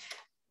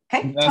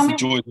 Okay. That's the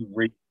joys of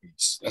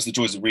refeeds. That's the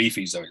joys of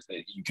refeeds, though, is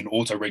that you can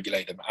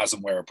auto-regulate them as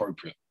and where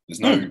appropriate. There's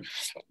no,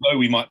 although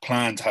we might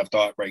plan to have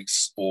diet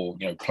breaks or,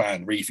 you know,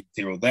 plan refeeds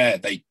here or there,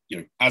 they, you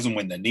know, as and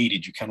when they're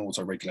needed, you can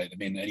auto-regulate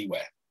them in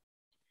anywhere.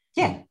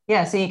 Yeah.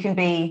 Yeah. So you can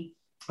be,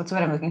 what's the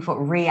word I'm looking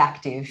for?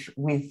 Reactive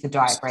with the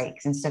diet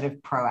breaks instead of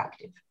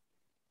proactive.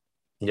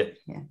 Yep.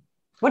 Yeah.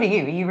 What are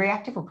you? Are you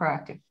reactive or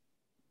proactive?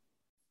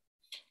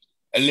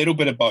 A little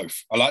bit of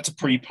both. I like to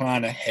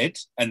pre-plan ahead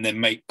and then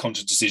make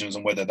conscious decisions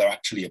on whether they're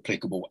actually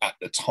applicable at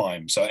the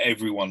time. So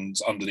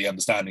everyone's under the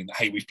understanding that,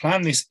 hey, we've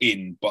planned this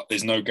in, but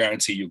there's no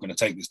guarantee you're going to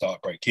take this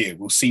diet break here.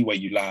 We'll see where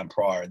you land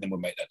prior, and then we'll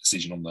make that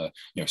decision on the,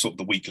 you know, sort of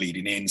the week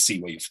leading in, see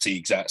where your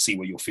fatigue's at, see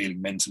where you're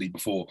feeling mentally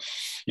before,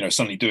 you know,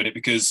 suddenly doing it.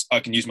 Because I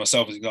can use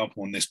myself as an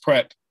example on this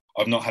prep.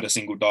 I've not had a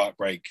single diet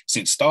break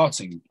since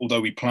starting, although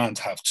we planned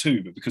to have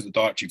two, but because the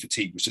dietary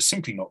fatigue was just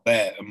simply not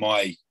there, and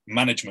my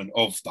management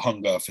of the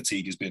hunger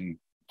fatigue has been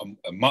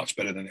much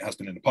better than it has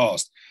been in the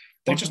past,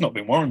 they've just not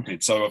been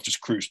warranted. So I've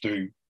just cruised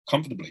through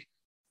comfortably.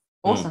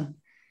 Awesome.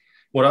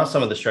 What are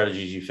some of the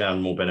strategies you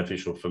found more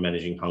beneficial for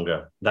managing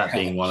hunger, that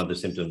being one of the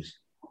symptoms?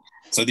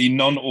 So the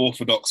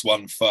non-orthodox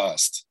one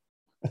first,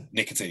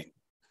 nicotine.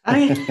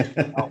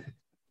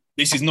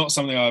 This is not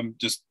something I'm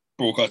just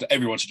broadcast.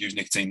 Everyone should use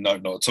nicotine. No,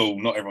 not at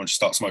all. Not everyone should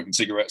start smoking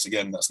cigarettes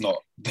again. That's not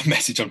the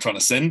message I'm trying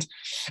to send.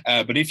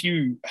 But if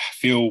you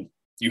feel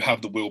you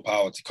have the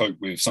willpower to cope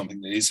with something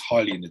that is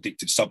highly an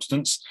addictive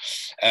substance,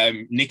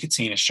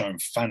 nicotine has shown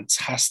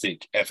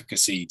fantastic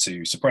efficacy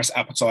to suppress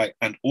appetite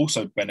and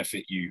also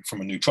benefit you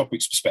from a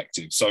nootropics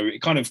perspective. So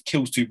it kind of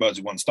kills two birds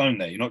with one stone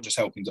there. You're not just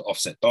helping to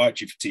offset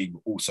dietary fatigue,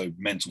 but also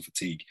mental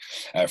fatigue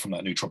from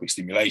that nootropic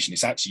stimulation.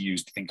 It's actually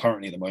used, I think,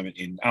 currently at the moment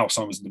in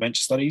Alzheimer's and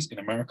dementia studies in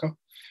America.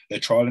 They're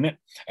trialing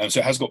it. So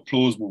it has got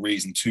plausible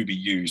reason to be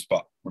used,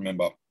 but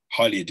remember,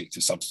 highly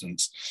addictive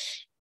substance.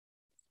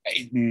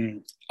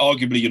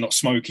 Arguably, you're not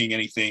smoking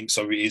anything,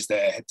 so is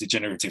there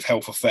degenerative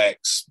health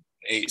effects?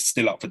 It's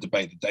still up for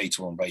debate. The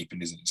data on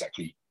vaping isn't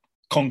exactly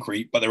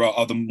concrete, but there are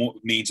other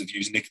means of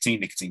using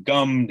nicotine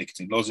gum,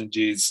 nicotine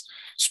lozenges,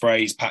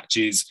 sprays,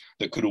 patches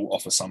that could all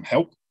offer some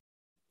help.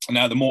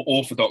 Now, the more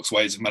orthodox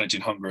ways of managing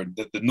hunger and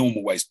the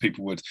normal ways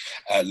people would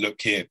look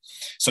here.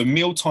 So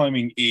meal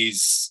timing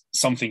is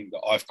something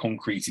that I've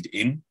concreted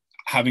in.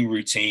 Having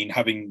routine,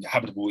 having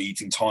habitable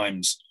eating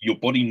times, your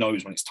body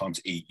knows when it's time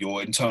to eat.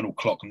 Your internal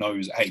clock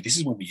knows, hey, this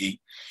is when we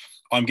eat.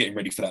 I'm getting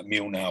ready for that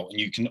meal now. And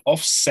you can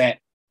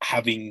offset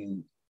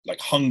having like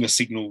hunger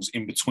signals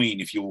in between.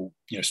 If you'll,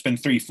 you know,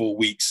 spend 3-4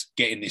 weeks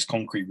getting this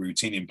concrete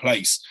routine in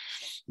place,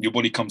 your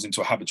body comes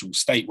into a habitual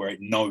state where it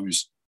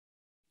knows,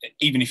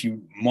 even if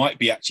you might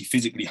be actually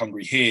physically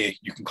hungry here,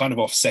 you can kind of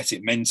offset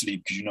it mentally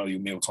because you know your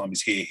meal time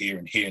is here, here,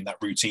 and here, and that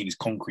routine is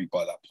concrete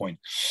by that point.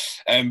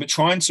 But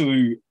trying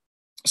to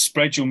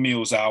spread your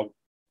meals out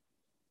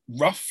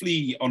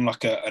roughly on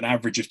like an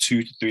average of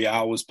 2 to 3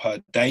 hours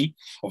per day.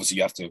 Obviously,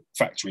 you have to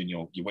factor in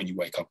your when you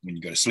wake up and when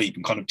you go to sleep,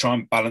 and kind of try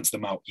and balance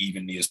them out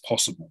evenly as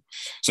possible,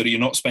 so that you're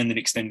not spending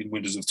extended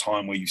windows of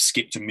time where you've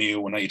skipped a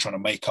meal and now you're trying to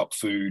make up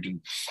food,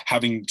 and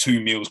having 2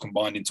 meals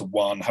combined into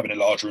one, having a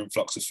larger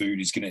influx of food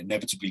is going to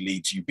inevitably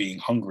lead to you being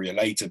hungrier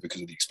later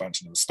because of the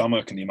expansion of the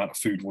stomach and the amount of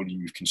food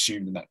volume you've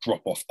consumed and that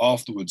drop off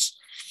afterwards.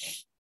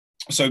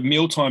 So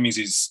meal timings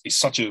is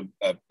such a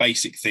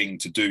basic thing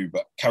to do,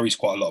 but carries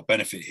quite a lot of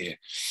benefit here.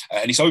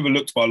 And it's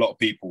overlooked by a lot of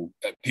people.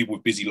 People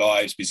with busy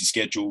lives, busy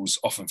schedules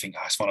often think,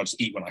 it's fine, I'll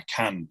just eat when I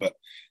can. But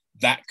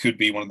that could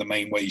be one of the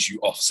main ways you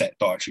offset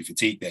dietary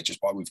fatigue there, just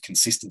by with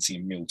consistency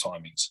in meal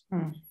timings.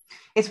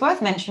 It's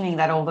worth mentioning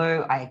that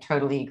although I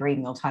totally agree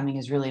meal timing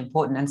is really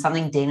important and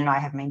something Dean and I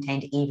have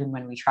maintained even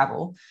when we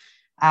travel,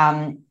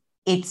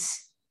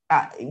 it's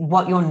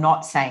what you're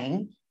not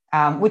saying,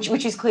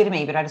 which is clear to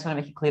me, but I just want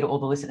to make it clear to all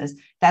the listeners,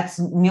 that's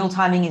meal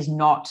timing is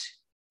not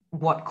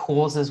what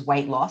causes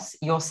weight loss.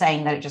 You're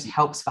saying that it just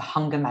helps for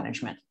hunger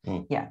management.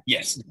 Yeah.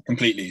 Yes,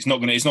 completely. It's not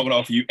going to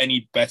offer you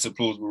any better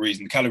plausible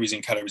reason. Calories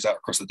in, calories out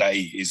across the day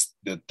is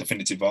the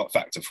definitive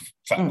factor for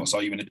fat loss.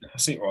 Are you in a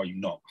deficit or are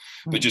you not?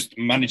 But just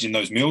managing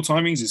those meal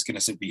timings is going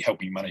to simply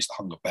help you manage the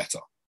hunger better.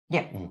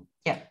 Yeah.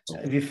 Yeah.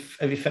 Have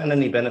you found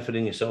any benefit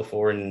in yourself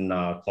or in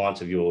clients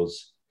of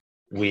yours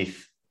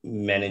with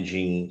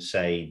managing,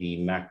 say, the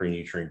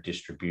macronutrient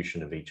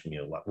distribution of each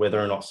meal, like whether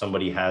or not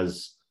somebody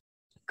has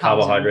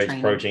carbohydrates,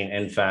 protein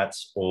and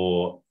fats,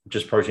 or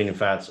just protein and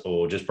fats,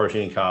 or just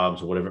protein and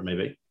carbs, or whatever it may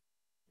be?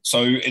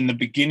 So in the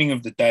beginning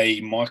of the day,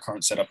 my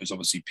current setup is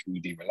obviously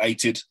PED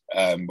related,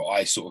 but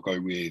I sort of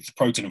go with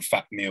protein and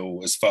fat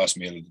meal as first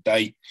meal of the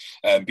day,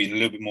 being a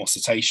little bit more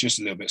cetaceous,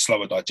 a little bit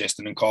slower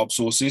digesting than carb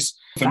sources.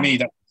 For me,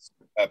 that's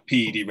a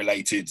PED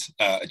related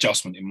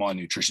adjustment in my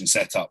nutrition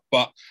setup.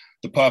 But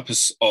the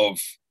purpose of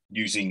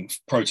using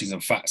proteins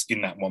and fats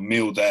in that one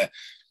meal they're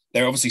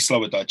obviously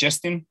slower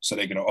digesting, so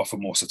they're going to offer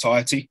more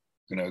satiety,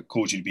 going to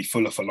cause you to be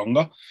fuller for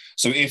longer.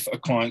 So if a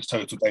client's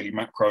total daily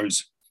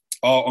macros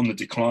are on the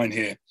decline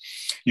here,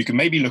 you can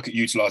maybe look at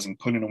utilizing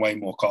pulling away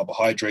more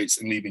carbohydrates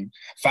and leaving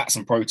fats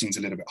and proteins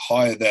a little bit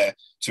higher there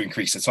to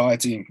increase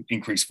satiety and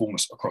increase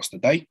fullness across the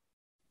day.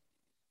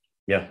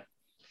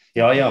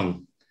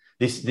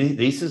 This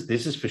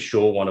is for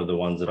sure one of the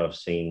ones that I've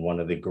seen one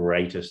of the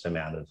greatest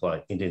amount of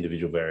like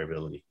individual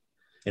variability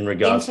in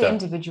regards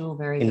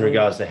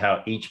to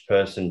how each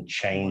person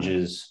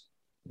changes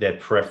their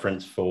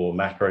preference for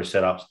macro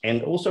setups,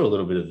 and also a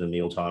little bit of the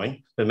meal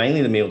timing. But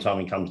mainly the meal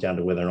timing comes down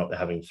to whether or not they're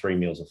having 3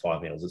 meals or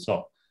 5 meals. It's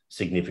not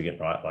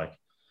significant, right? Like,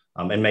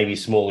 and maybe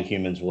smaller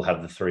humans will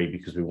have the 3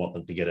 because we want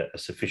them to get a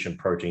sufficient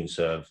protein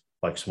serve,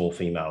 like small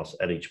females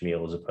at each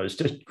meal, as opposed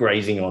to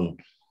grazing on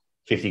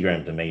 50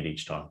 grams of meat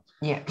each time.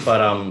 Yeah.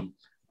 But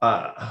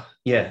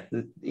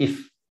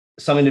if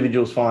some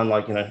individuals find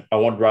like, I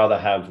would rather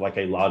have like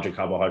a larger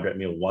carbohydrate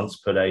meal once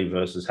per day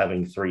versus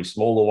having 3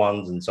 smaller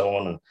ones and so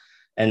on.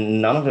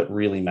 And none of it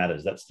really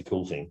matters. That's the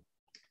cool thing.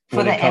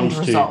 For the end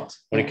result.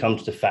 When it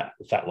comes to fat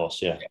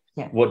loss,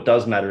 what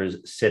does matter is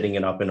setting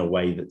it up in a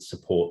way that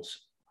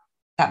supports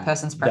that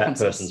person's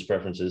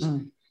preferences.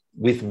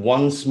 With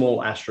one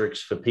small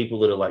asterisk for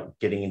people that are like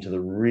getting into the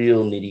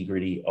real nitty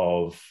gritty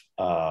of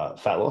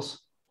fat loss,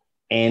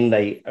 and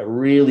they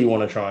really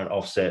want to try and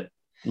offset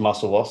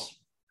muscle loss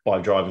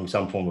by driving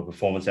some form of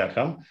performance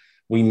outcome,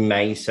 we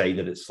may say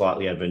that it's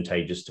slightly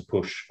advantageous to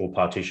push or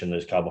partition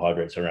those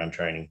carbohydrates around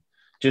training,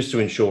 just to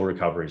ensure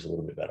recovery is a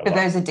little bit better. But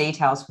those are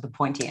details for the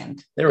pointy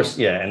end.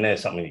 And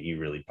there's something that you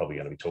really probably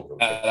going to be talking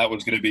about. That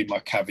was going to be my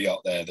caveat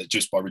there, that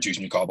just by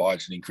reducing your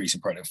carbohydrates and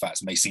increasing protein and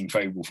fats may seem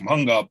favourable from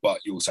hunger, but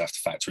you also have to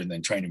factor in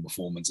then training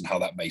performance and how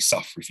that may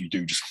suffer if you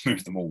do just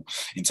remove them all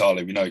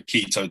entirely. We know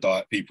keto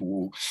diet people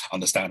will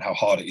understand how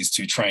hard it is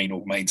to train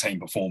or maintain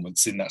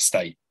performance in that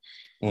state.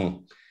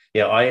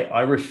 Yeah,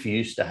 I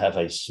refuse to have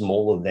a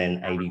smaller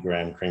than 80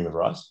 gram cream of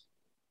rice.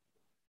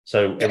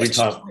 So every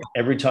time,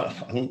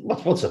 I mean,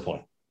 what's the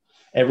point?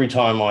 Every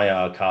time my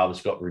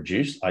carbs got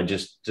reduced, I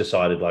just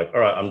decided like, all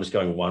right, I'm just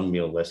going 1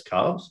 meal less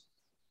carbs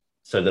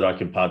so that I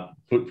can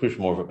push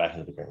more of it back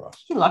into the cream of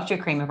rice. You loved your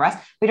cream of rice.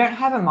 We don't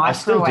have a microwave. I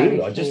still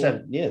do. I just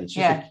have,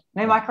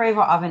 no microwave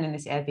or oven in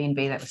this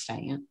Airbnb that we're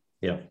staying in.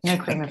 Yeah. No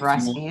cream of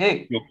rice for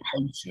you. Your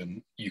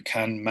potion, you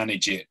can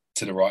manage it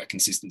to the right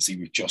consistency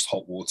with just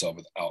hot water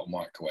without a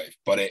microwave.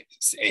 But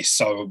it's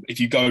so, if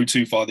you go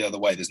too far the other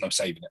way, there's no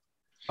saving it.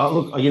 Oh,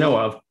 look, you know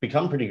what? I've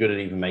become pretty good at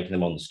even making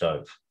them on the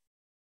stove.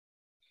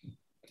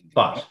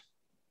 But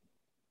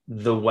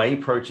the whey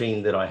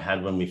protein that I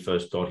had when we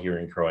first got here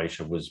in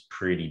Croatia was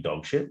pretty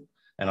dog shit.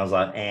 And I was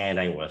like, it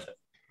ain't worth it.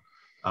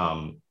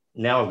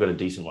 Now I've got a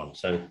decent one.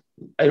 So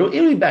it'll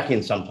be back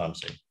in sometime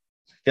soon.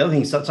 The other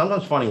thing is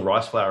sometimes finding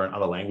rice flour in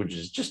other languages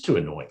is just too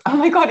annoying. Oh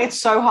my God, it's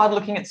so hard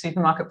looking at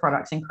supermarket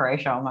products in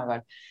Croatia. Oh my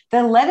God.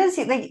 The letters,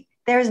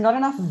 there is not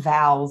enough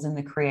vowels in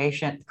the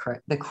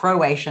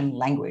Croatian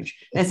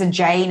language. There's a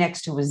J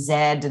next to a Z,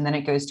 and then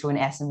it goes to an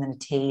S and then a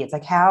T. It's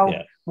like,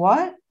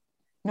 what?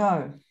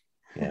 No.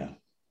 Yeah.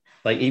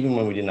 Like even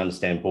when we didn't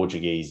understand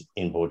Portuguese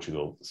in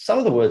Portugal, some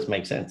of the words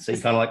make sense. So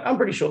you're kind of like, I'm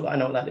pretty sure that I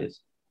know what that is.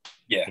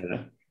 Yeah. You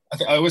know?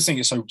 I always think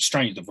it's so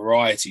strange, the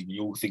variety.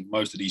 You all think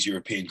most of these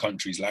European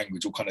countries'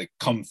 language will kind of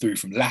come through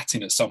from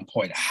Latin at some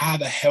point. How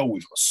the hell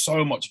we've got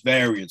so much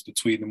variance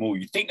between them all?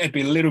 You'd think they'd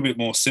be a little bit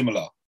more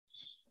similar.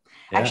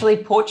 Yeah. Actually,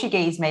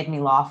 Portuguese made me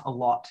laugh a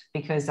lot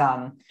because...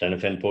 Don't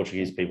offend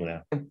Portuguese people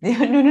now.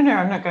 No,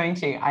 I'm not going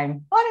to. I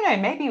don't know,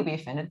 maybe you'll be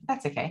offended.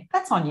 That's okay.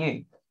 That's on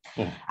you.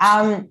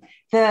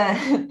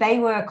 They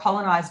were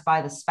colonized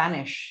by the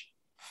Spanish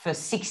for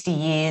 60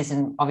 years,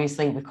 and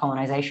obviously with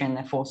colonization,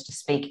 they're forced to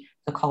speak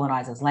the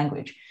colonizers'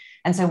 language.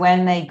 And so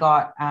when they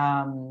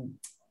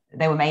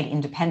were made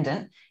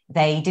independent,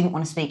 they didn't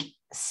want to speak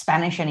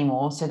Spanish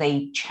anymore, so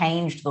they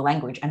changed the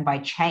language. And by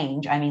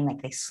change, I mean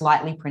like they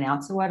slightly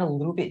pronounce the word a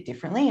little bit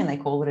differently and they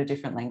call it a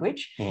different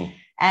language.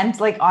 And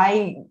like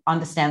I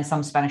understand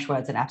some Spanish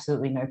words and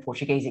absolutely no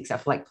Portuguese,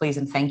 except for like please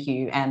and thank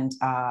you and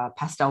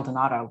pastel de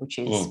nata, which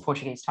is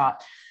Portuguese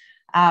tart.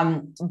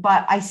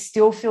 But I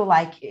still feel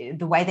like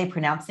the way they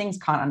pronounce things,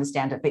 can't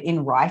understand it. But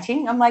in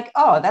writing, I'm like,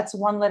 oh, that's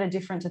one letter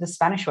different to the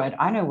Spanish word.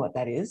 I know what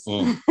that is.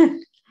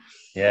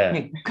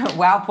 Yeah.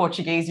 Wow,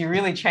 Portuguese, you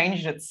really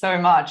changed it so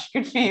much.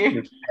 Good for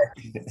you.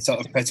 Sort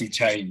of petty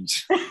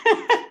change.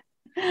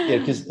 Yeah,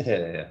 because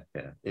there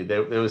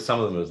was some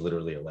of them, it was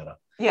literally a letter.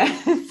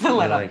 Yeah, it's a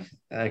letter. Like,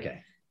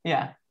 okay.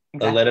 Yeah.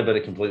 Exactly. A letter, but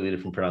a completely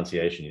different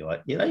pronunciation. You're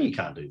like, you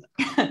can't do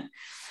that.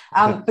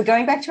 But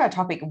going back to our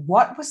topic,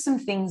 what were some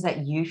things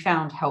that you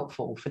found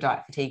helpful for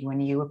diet fatigue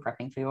when you were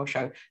prepping for your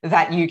show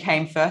that you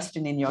came first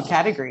in your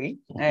category?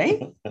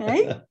 Hey?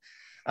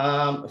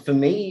 For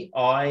me,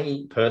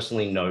 I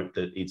personally note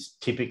that it's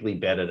typically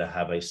better to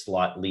have a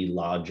slightly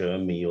larger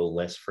meal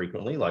less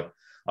frequently. Like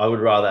I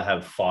would rather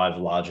have 5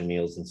 larger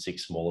meals than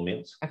 6 smaller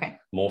meals. Okay.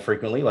 More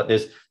frequently. Like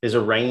there's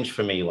a range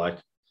for me, like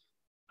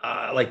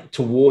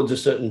towards a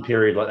certain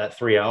period, like that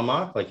 3-hour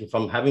mark. Like if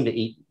I'm having to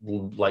eat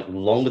like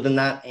longer than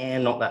that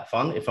and not that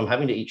fun, if I'm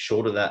having to eat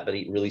shorter than that, but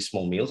eat really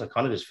small meals, I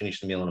kind of just finish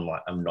the meal and I'm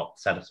like, I'm not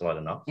satisfied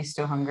enough. You're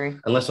still hungry.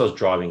 Unless I was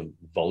driving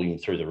volume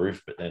through the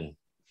roof, but then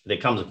there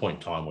comes a point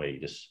in time where you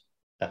just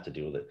have to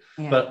deal with it.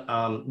 Yeah.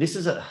 But this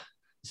is a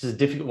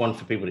difficult one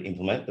for people to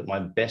implement. But my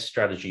best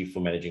strategy for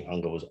managing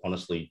hunger was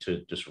honestly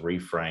to just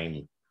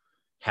reframe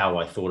how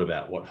I thought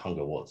about what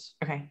hunger was.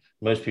 Okay.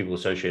 Most people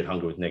associate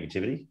hunger with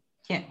negativity.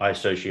 Yeah. I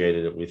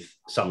associated it with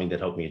something that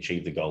helped me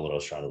achieve the goal that I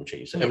was trying to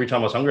achieve. So every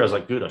time I was hungry, I was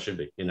like, good, I should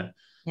be, Yeah.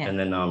 And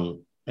then,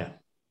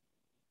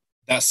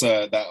 That's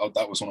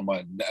that was one of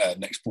my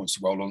next points to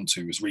roll on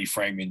to, was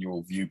reframing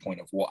your viewpoint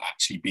of what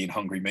actually being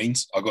hungry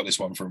means. I got this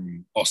one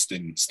from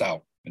Austin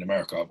Stout in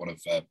America, one of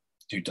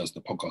who does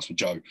the podcast with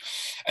Joe,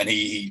 and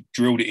he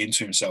drilled it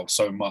into himself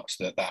so much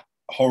that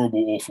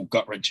horrible, awful,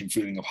 gut-wrenching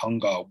feeling of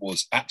hunger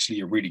was actually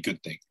a really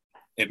good thing.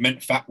 It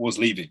meant fat was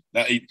leaving.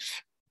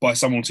 By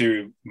some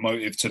ulterior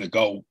motive to the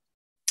goal,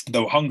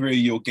 the hungrier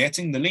you're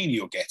getting, the leaner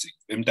you're getting.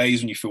 Them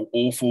days when you feel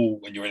awful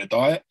when you're in a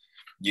diet,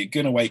 you're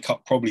going to wake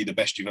up probably the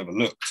best you've ever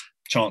looked,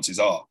 chances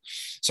are.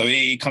 So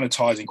it kind of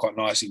ties in quite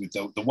nicely with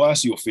the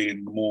worse you're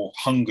feeling, the more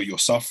hunger you're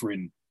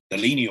suffering, the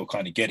leaner you're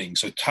kind of getting.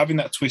 So having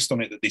that twist on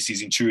it, that this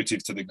is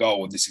intuitive to the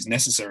goal and this is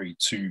necessary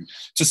to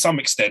some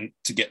extent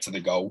to get to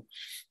the goal,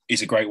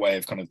 is a great way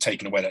of kind of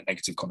taking away that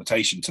negative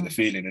connotation to the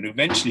feeling. And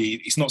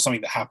eventually it's not something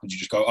that happens. You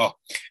just go, oh,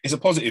 it's a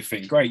positive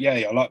thing. Great. Yeah,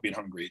 I like being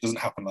hungry. It doesn't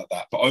happen like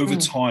that. But over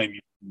time,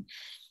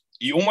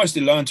 you almost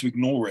learn to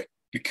ignore it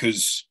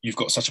because you've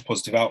got such a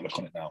positive outlook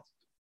on it now.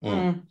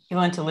 You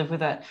learn to live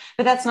with it.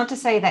 But that's not to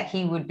say that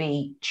he would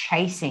be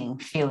chasing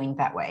feeling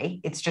that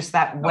way. It's just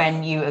that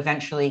when you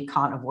eventually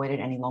can't avoid it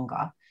any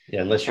longer.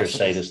 Yeah, unless you're a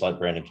sadist like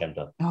Brandon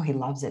Kempter. Oh, he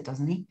loves it,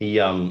 doesn't he?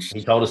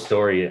 He told a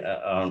story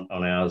on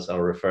ours. I'll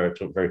refer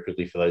to it very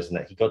quickly for those in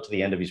that. He got to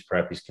the end of his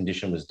prep. His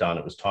condition was done.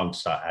 It was time to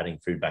start adding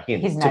food back in.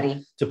 He's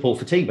nutty. To pull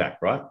fatigue back,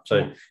 right?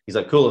 So he's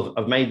like, cool,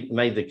 I've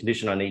made the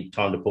condition I need,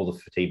 time to pull the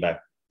fatigue back,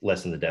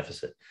 lessen the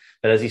deficit.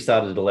 But as he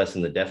started to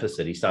lessen the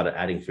deficit, he started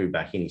adding food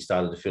back in. He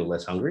started to feel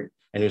less hungry.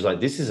 And he was like,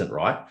 this isn't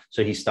right.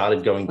 So he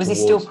started going Was he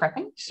still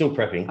prepping? Still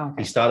prepping. Oh,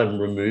 okay. He started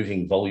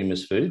removing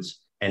voluminous foods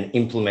and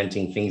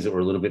implementing things that were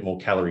a little bit more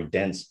calorie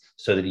dense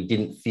so that he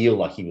didn't feel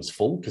like he was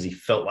full because he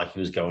felt like he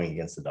was going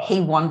against the diet.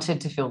 He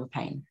wanted to feel the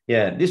pain.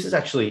 Yeah, this is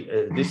actually,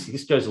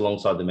 this goes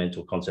alongside the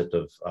mental concept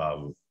of,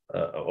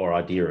 or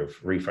idea of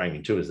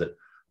reframing too, is that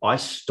I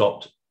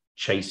stopped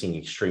chasing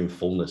extreme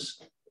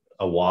fullness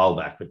a while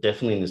back, but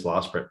definitely in this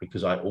last prep,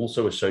 because I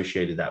also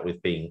associated that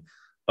with being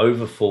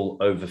overfull,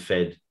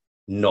 overfed,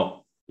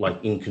 not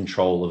like in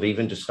control of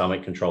even just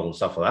stomach control and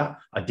stuff like that.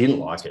 I didn't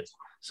like it.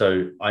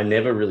 So I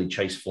never really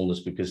chased fullness,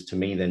 because to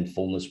me then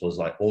fullness was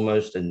like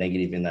almost a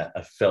negative in that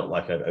I felt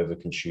like I'd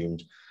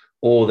overconsumed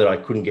or that I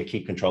couldn't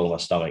keep control of my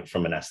stomach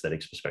from an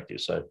aesthetics perspective.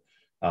 So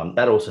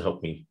that also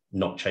helped me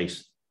not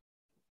chase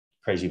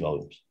crazy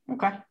volumes.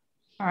 Okay.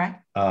 All right.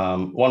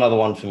 One other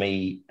one for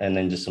me, and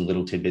then just some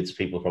little tidbits.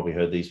 People have probably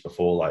heard these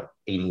before, like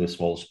eating with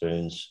small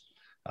spoons,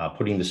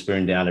 putting the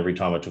spoon down every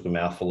time I took a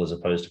mouthful, as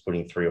opposed to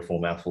putting 3 or 4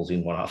 mouthfuls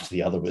in one after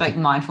the other. Like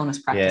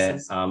mindfulness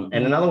practices. Yeah.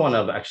 And another one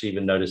I've actually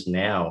even noticed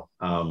now,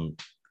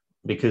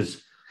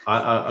 because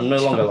I'm no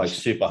longer like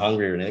super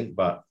hungry or anything,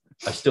 but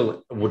I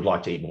still would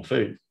like to eat more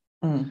food.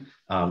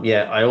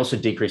 I also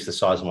decreased the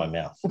size of my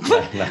mouth.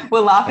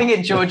 We're laughing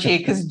at George here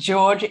because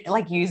George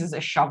like uses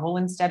a shovel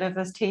instead of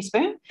a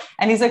teaspoon,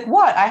 and he's like,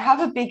 "What? I have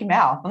a big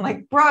mouth." I'm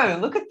like, "Bro,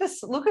 look at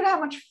this! Look at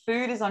how much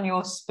food is on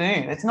your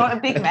spoon. It's not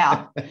a big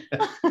mouth."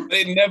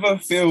 It never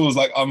feels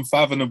like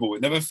unfathomable.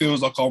 It never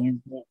feels like I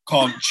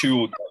can't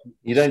chew.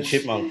 You don't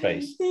chipmunk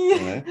face,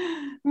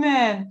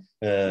 man.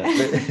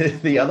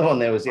 The other one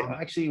there was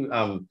I actually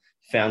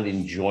found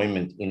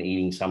enjoyment in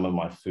eating some of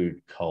my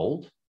food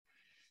cold.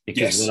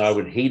 Because when I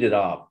would heat it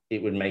up,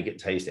 it would make it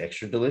taste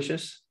extra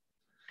delicious.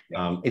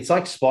 It's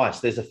like spice.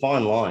 There's a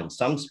fine line.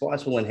 Some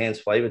spice will enhance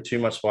flavor. Too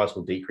much spice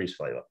will decrease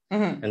flavor.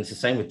 And it's the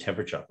same with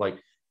temperature. Like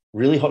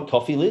really hot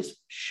coffee, Liz,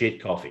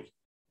 shit coffee.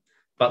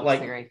 But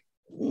like a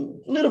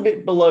little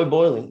bit below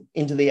boiling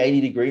into the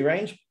 80-degree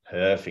range,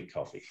 perfect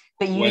coffee.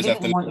 But you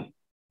didn't want...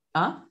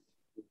 Huh?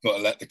 Got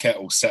to let the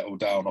kettle settle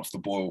down off the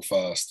boil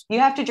first. You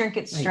have to drink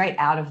it straight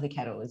out of the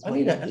kettle. I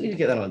need to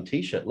get that on a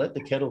t-shirt. Let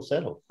the kettle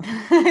settle.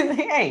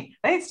 Hey,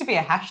 that needs to be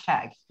a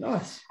hashtag.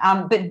 Nice.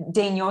 But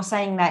Dean, you're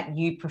saying that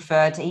you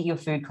prefer to eat your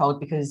food cold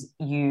because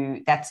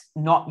that's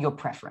not your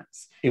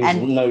preference.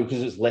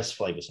 Because it's less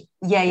flavoursome.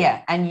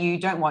 Yeah. And you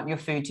don't want your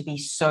food to be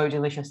so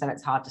delicious that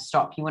it's hard to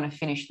stop. You want to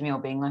finish the meal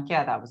being like,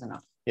 yeah, that was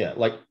enough. Yeah,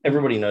 like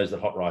everybody knows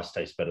that hot rice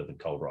tastes better than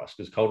cold rice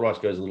because cold rice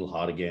goes a little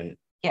hard again.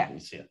 Yeah.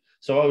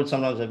 So I would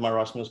sometimes have my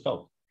rice meals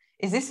cold.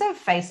 Is this a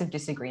face of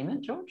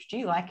disagreement, George? Do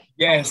you like?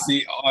 Yeah,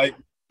 see,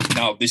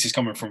 Now, this is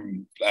coming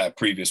from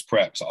previous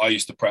preps. I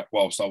used to prep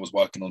whilst I was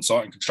working on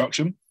site and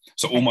construction.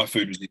 So all my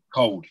food was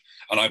cold.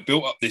 And I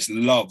built up this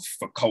love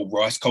for cold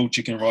rice, cold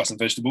chicken, rice and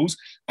vegetables.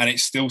 And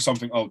it's still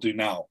something I'll do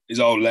now, is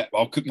I'll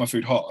cook my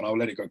food hot and I'll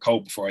let it go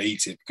cold before I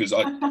eat it, because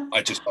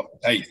I just love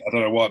the taste. I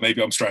don't know why.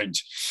 Maybe I'm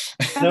strange.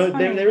 No,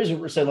 there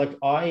is. So like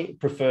I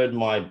preferred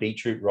my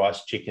beetroot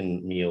rice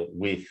chicken meal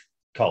with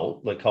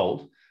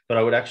cold. But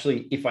I would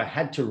actually, if I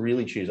had to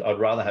really choose, I'd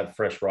rather have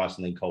fresh rice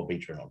and then cold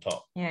beetroot on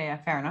top. Yeah,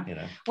 fair enough. You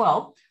know?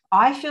 Well,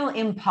 I feel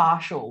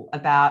impartial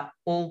about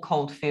all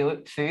cold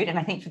food. And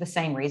I think for the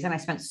same reason, I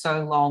spent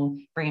so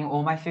long bringing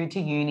all my food to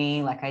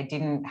uni. Like I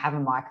didn't have a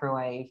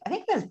microwave. I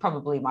think there's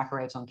probably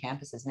microwaves on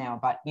campuses now,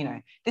 but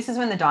this is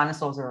when the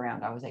dinosaurs were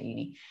around. I was at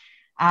uni.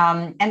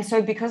 And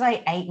so because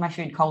I ate my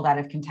food cold out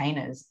of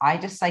containers, I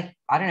just I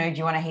don't know, do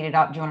you want to heat it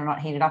up? Do you want to not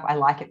heat it up? I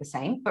like it the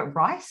same, but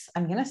rice,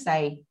 I'm going to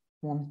say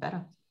warm's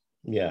better.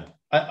 Yeah.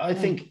 I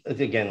think,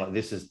 again,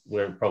 like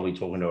we're probably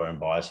talking to our own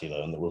bias here,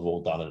 though, and that we've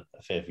all done it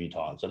a fair few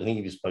times. I think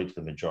if you spoke to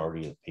the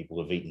majority of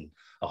people who've eaten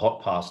a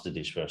hot pasta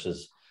dish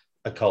versus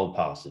a cold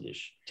pasta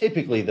dish,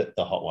 typically the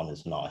hot one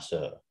is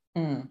nicer.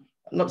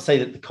 Not to say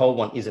that the cold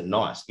one isn't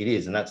nice. It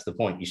is, and that's the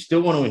point. You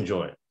still want to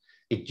enjoy it.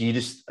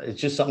 It's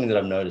just something that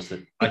I've noticed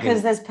that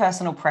because there's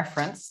personal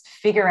preference.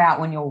 Figure out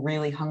when you're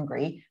really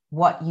hungry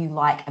what you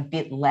like a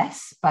bit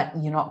less, but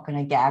you're not going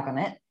to gag on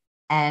it.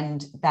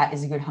 And that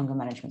is a good hunger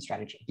management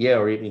strategy. Yeah,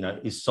 or,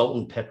 is salt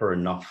and pepper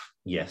enough?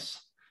 Yes.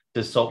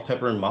 Does salt,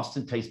 pepper, and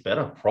mustard taste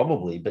better?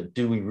 Probably. But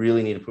do we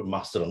really need to put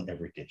mustard on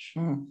every dish?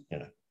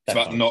 It's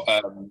about not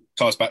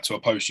ties back to a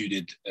post you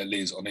did,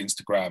 Liz, on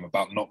Instagram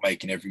about not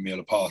making every meal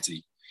a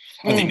party.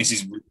 I think this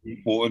is really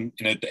important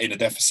in a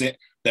deficit.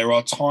 There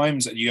are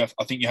times that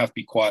I think you have to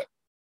be quite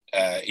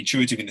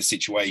intuitive in the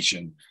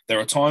situation. There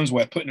are times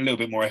where putting a little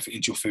bit more effort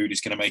into your food is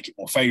going to make it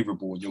more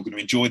favorable, and you're going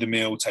to enjoy the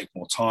meal, take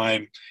more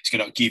time. It's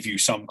going to give you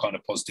some kind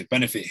of positive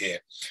benefit here.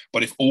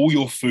 But if all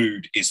your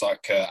food is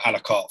like a la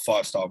carte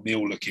 5-star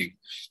meal looking,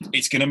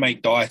 it's going to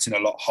make dieting a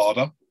lot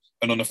harder.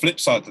 And on the flip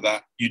side of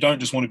that, you don't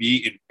just want to be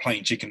eating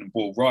plain chicken and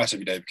boiled rice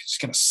every day, because it's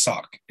going to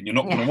suck and you're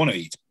not going to want to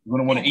eat. You're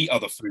going to want to eat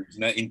other foods,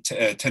 and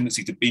that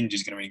tendency to binge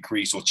is going to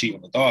increase or cheat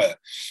on the diet.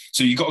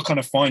 So you've got to kind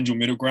of find your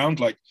middle ground.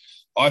 Like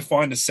I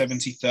find a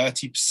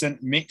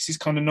 70-30% mix is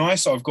kind of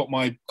nice. So I've got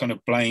my kind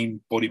of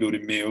plain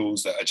bodybuilding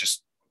meals that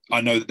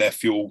I know that they're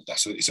fuel.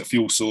 It's a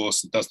fuel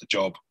source that does the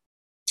job.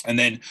 And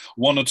then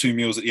 1 or 2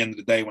 meals at the end of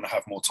the day when I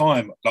have more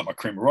time, like my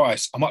cream of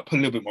rice, I might put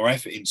a little bit more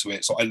effort into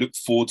it. So I look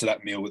forward to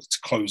that meal to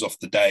close off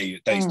the day's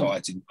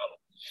dieting.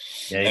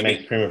 Yeah, he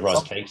makes cream of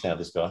rice cakes now,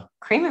 this guy.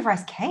 Cream of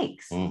rice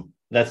cakes?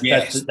 That's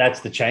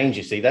the change,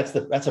 you see. That's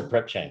a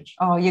prep change.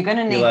 Oh, you're going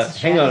to need to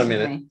hang on a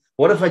minute.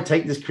 What if I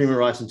take this cream of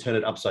rice and turn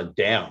it upside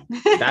down?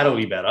 That'll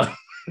be better.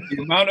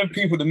 The amount of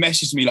people that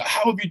message me like,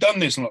 how have you done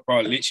this? I'm like, bro,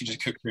 I literally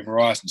just cooked cream of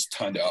rice and just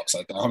turned it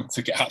upside down and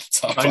took it out the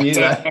top. I knew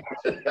that.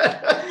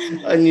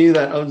 I knew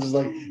that. I was just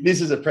like, this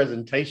is a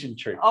presentation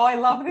trick. Oh, I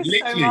love this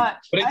so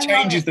much. But it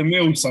changes the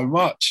meal so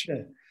much.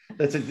 Yeah.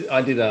 That's it.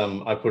 I did.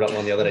 I put up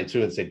one the other day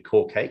too and said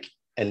core cake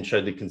and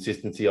showed the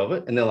consistency of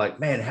it. And they're like,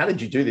 man, how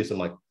did you do this? I'm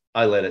like,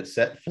 I let it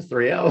set for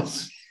 3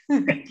 hours.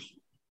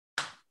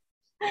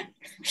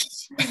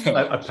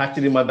 I packed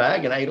it in my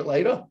bag and ate it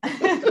later.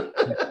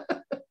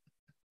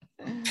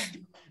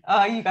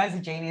 Oh, you guys are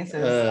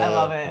geniuses. I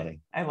love it. Funny.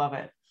 I love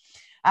it.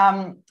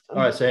 All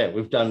right, so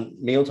we've done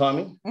meal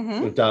timing.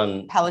 We've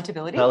done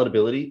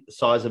palatability.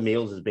 Size of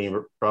meals has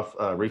been rough,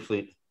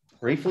 briefly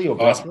or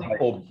roughly,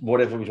 or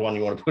whatever which one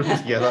you want to put it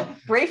together.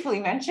 Briefly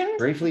mentioned.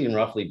 Briefly and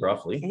roughly.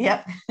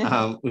 Yep.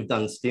 We've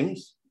done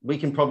stims. We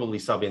can probably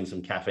sub in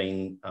some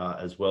caffeine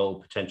as well,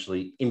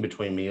 potentially in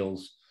between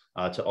meals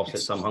to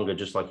offset some hunger,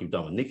 just like you've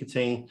done with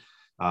nicotine.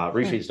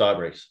 Refeeds diet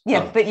breaks.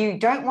 Yeah, but you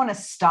don't want to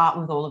start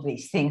with all of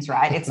these things,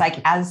 right? It's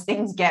like as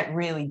things get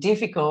really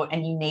difficult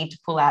and you need to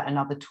pull out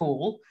another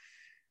tool,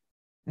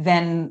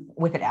 then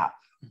whip it out.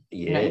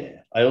 Yeah.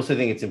 I also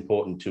think it's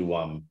important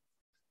to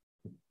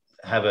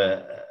have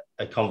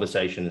a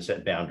conversation and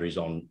set boundaries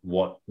on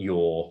what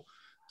your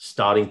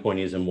starting point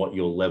is and what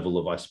your level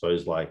of, I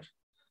suppose, like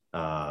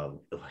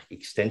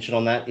extension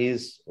on that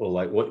is, or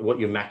like what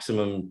your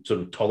maximum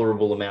sort of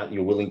tolerable amount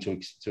you're willing to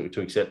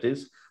accept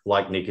is.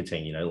 Like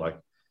nicotine, like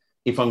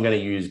if I'm going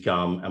to use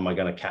gum, am I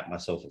going to cap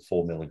myself at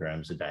 4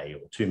 milligrams a day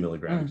or 2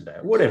 milligrams a day,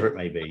 or whatever it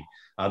may be,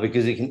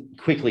 because it can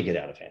quickly get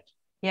out of hand.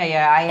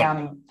 Yeah.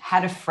 I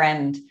had a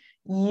friend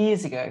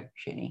years ago,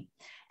 Shuni,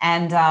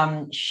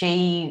 and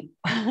she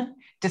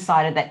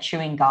decided that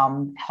chewing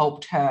gum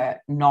helped her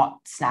not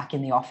snack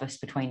in the office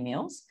between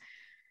meals.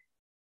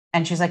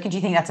 And she was like, do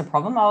you think that's a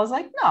problem? I was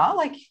like, no,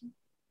 like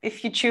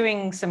if you're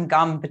chewing some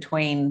gum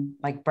between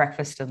like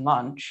breakfast and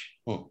lunch,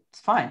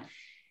 it's fine.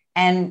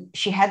 And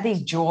she had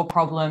these jaw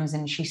problems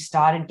and she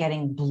started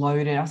getting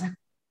bloated. I was like,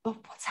 oh,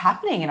 what's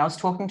happening? And I was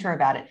talking to her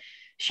about it.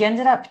 She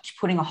ended up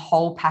putting a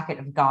whole packet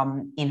of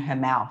gum in her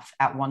mouth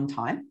at one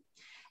time.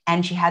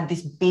 And she had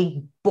this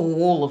big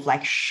ball of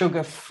like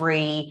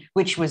sugar-free,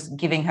 which was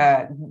giving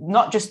her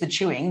not just the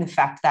chewing, the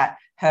fact that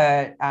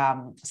her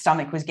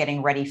stomach was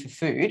getting ready for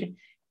food.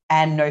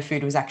 and no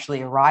food was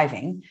actually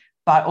arriving.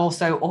 But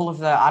also all of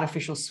the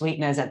artificial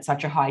sweeteners at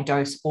such a high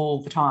dose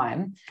all the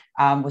time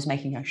was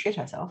making her shit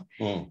herself.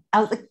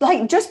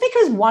 Like, just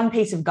because one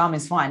piece of gum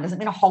is fine doesn't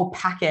mean a whole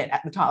packet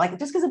at the time. Like,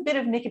 just because a bit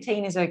of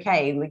nicotine is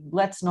okay, like,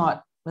 let's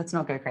not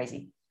go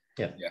crazy.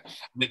 Yeah.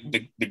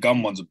 The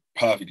gum one's a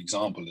perfect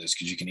example of this,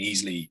 because you can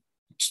easily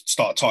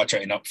start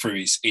titrating up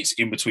through. It's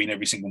in between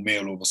every single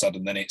meal. All of a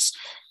sudden, then it's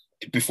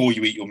before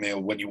you eat your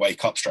meal. When you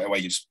wake up, straight away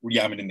you're just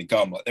yamming in the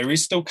gum. Like, there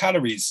is still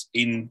calories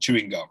in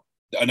chewing gum.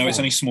 I know it's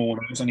only small,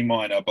 it's only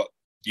minor, but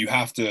you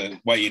have to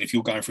weigh in. If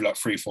you're going through like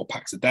 3 or 4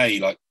 packs a day,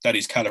 like, that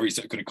is calories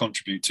that are going to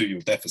contribute to your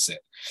deficit.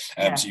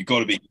 So you've got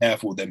to be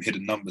careful with them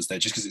hidden numbers there.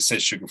 Just because it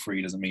says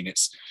sugar-free doesn't mean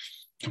it's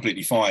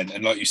completely fine.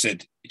 And like you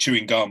said,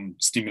 chewing gum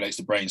stimulates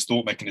the brain's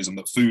thought mechanism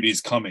that food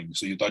is coming.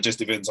 So your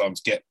digestive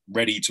enzymes get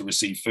ready to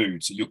receive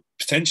food. So you're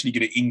potentially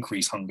going to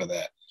increase hunger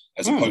there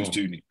as opposed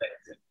to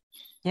neglect it.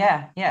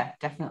 Yeah,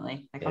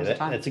 definitely.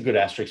 That's a good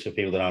asterisk for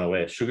people that aren't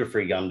aware.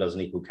 Sugar-free gum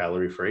doesn't equal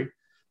calorie-free.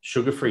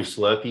 Sugar-free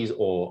Slurpees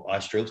or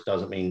ice drinks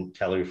doesn't mean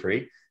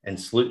calorie-free. And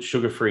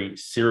sugar-free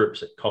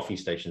syrups at coffee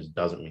stations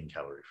doesn't mean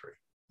calorie-free.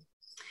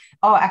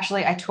 Oh,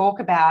 actually, I talk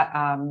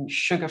about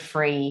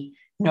sugar-free,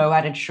 no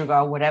added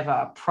sugar,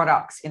 whatever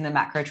products in the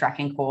macro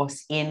tracking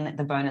course in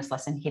the bonus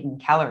lesson, Hidden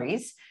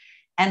Calories.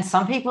 And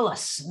some people are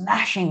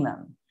smashing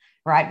them,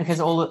 right? Because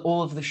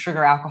all of the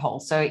sugar alcohol.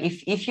 So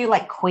if you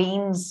like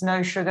Queen's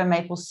no sugar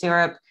maple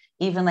syrup,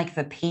 even like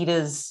the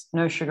Peters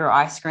no sugar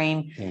ice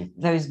cream,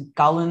 those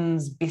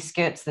Gullens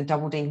biscuits, the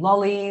Double D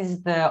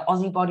lollies, the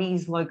Aussie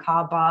Bodies low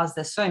carb bars,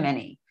 there's so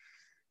many.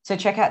 So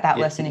check out that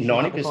lesson. If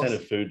 90%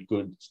 of food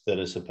goods that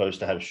are supposed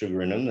to have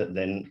sugar in them that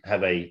then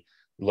have a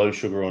low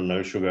sugar or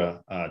no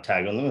sugar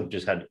tag on them have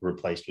just had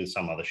replaced with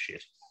some other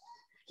shit.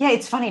 Yeah,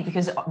 it's funny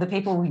because the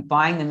people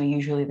buying them are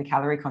usually the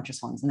calorie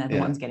conscious ones, and they're the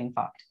ones getting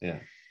fucked. Yeah.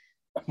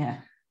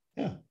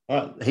 All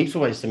right. Heaps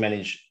of ways to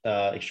manage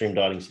extreme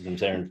dieting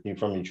symptoms there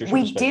from nutrition.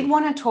 We did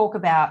want to talk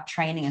about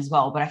training as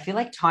well, but I feel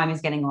like time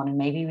is getting on, and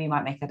maybe we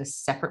might make that a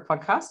separate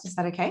podcast. Is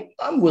that okay?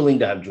 I'm willing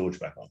to have George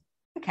back on.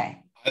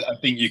 Okay. I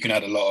think you can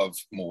add a lot of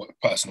more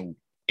personal,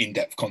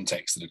 in-depth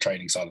context to the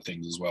training side of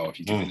things as well if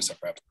you give it a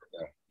separate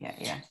episode.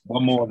 Yeah.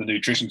 One more on the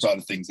nutrition side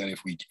of things, then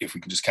if we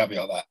can just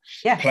caveat that.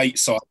 Yeah. Plate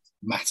size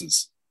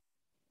matters.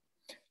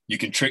 You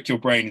can trick your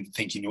brain into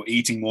thinking you're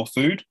eating more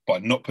food by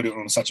not putting it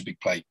on such a big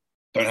plate.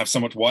 Don't have so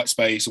much white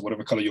space or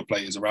whatever color your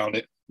plate is around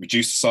it.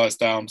 Reduce the size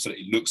down so that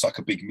it looks like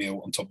a big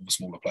meal on top of a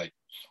smaller plate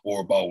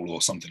or a bowl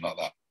or something like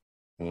that.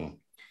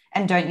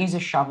 And don't use a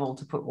shovel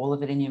to put all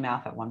of it in your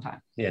mouth at one time.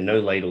 Yeah,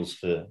 no ladles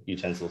for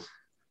utensils.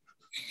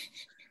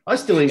 I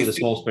still eat with a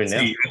small spoon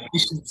now.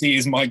 Efficiency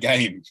is my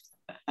game.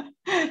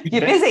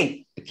 You're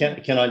busy.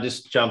 Can I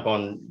just jump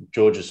on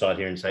George's side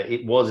here and say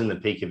it was in the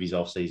peak of his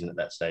off-season at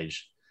that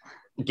stage.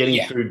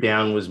 Getting food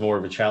down was more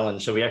of a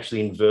challenge. So we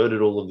actually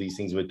inverted all of these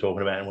things we're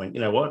talking about and went,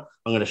 you know what?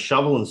 I'm going to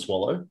shovel and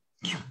swallow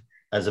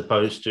as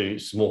opposed to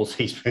small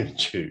teaspoon and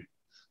chew.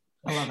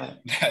 I love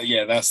it.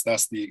 Yeah,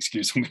 that's the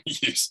excuse I'm going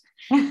to use.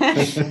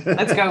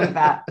 Let's go with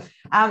that.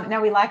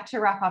 Now, we like to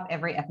wrap up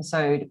every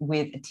episode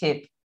with a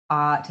tip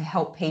to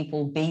help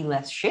people be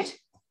less shit.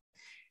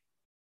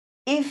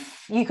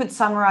 If you could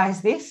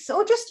summarize this,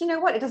 or just, you know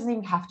what, it doesn't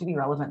even have to be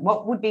relevant.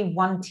 What would be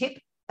one tip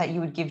that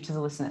you would give to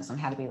the listeners on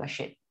how to be less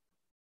shit?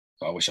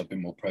 I wish I'd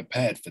been more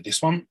prepared for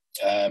this one.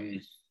 Don't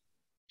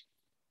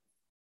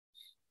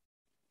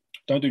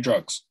do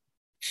drugs.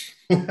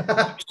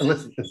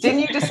 Didn't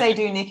you just say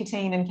do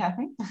nicotine and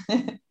caffeine?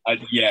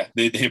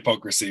 The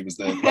hypocrisy was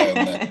the play on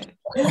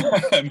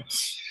that.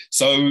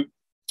 So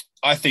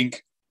I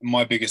think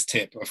my biggest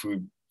tip, if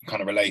we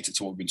kind of relate it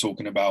to what we've been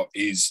talking about,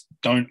 is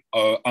don't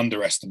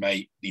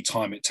underestimate the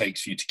time it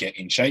takes for you to get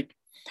in shape,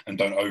 and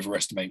don't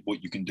overestimate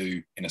what you can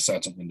do in a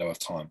certain window of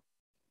time.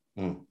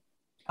 I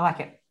like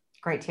it.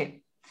 Great tip.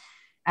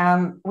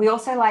 We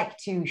also like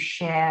to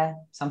share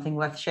something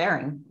worth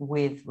sharing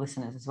with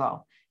listeners as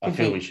well. I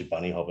feel we should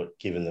bunny hop it,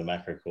 given the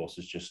macro course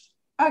is just...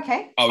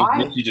 Okay. I was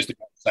literally just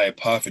about to say a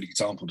perfect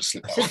example to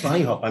slip that. I said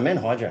bunny hop. I meant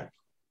hijack.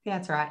 Yeah,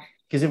 that's right.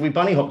 Because if we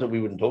bunny hopped it,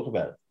 we wouldn't talk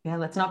about it. Yeah,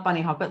 let's not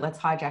bunny hop it. Let's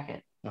hijack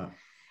it. All right.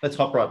 Let's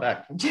hop right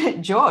back.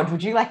 George,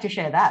 would you like to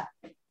share that?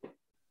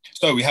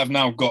 So we have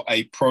now got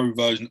a pro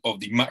version of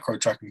the macro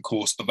tracking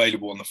course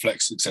available on the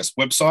Flex Success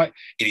website.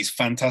 It is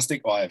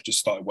fantastic. I have just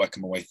started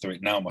working my way through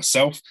it now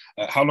myself.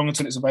 How long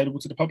until it's available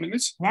to the public,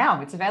 Liz?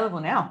 Now, it's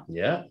available now.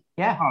 Yeah.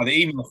 The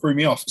email threw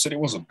me off. It said it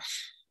wasn't.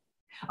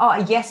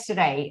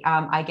 Yesterday,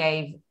 I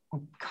gave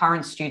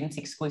current students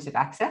exclusive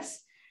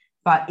access,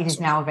 but it is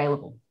now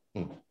available.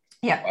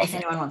 Yeah, if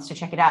anyone wants to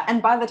check it out.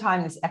 And by the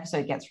time this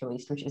episode gets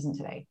released, which isn't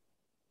today,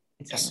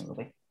 it certainly will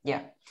be.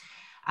 Yeah.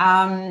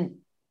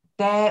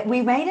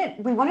 We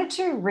wanted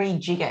to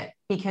rejig it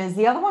because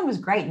the other one was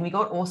great and we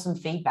got awesome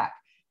feedback,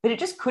 but it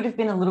just could have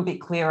been a little bit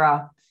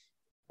clearer.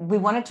 We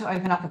wanted to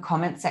open up a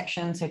comment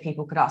section so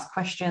people could ask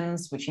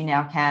questions, which you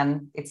now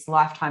can. It's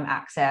lifetime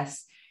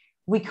access.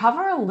 We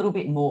cover a little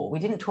bit more. We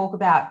didn't talk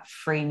about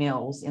free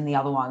meals in the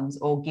other ones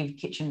or give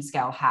kitchen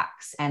scale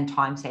hacks and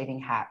time-saving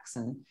hacks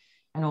and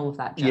and all of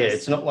that jazz. Yeah,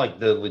 it's not like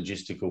the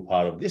logistical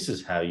part of this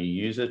is how you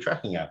use a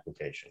tracking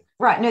application.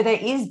 Right. No, there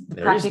is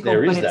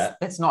practical, but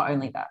it's not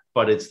only that.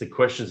 But it's the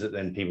questions that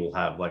then people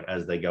have, like,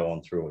 as they go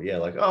on through it. Yeah,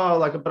 like, oh,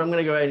 like, but I'm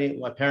going to go eat with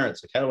my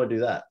parents. Like, how do I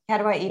do that? How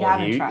do I eat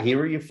out and track? Here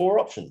are your 4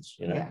 options,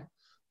 you know? Yeah.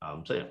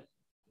 So, yeah,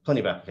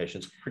 plenty of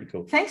applications. Pretty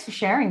cool. Thanks for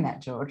sharing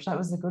that, George. That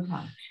was a good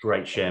one.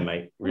 Great share,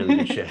 mate. Really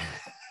good share.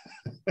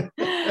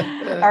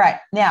 All right.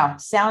 Now,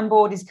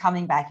 soundboard is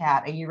coming back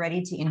out. Are you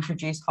ready to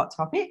introduce Hot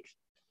Topic?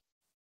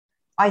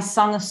 I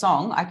sung a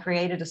song. I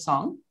created a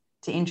song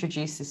to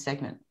introduce this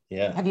segment.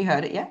 Yeah. Have you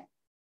heard it yet?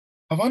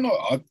 Have I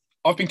not?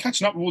 I've been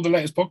catching up with all the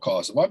latest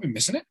podcasts. Have I been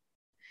missing it?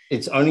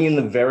 It's only in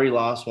the very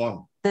last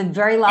one. The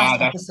very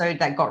last episode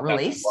that got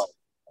released. Right.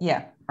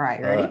 Yeah. All right.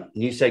 You ready? Right.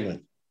 New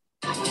segment.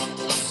 Hot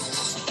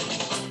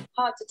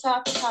to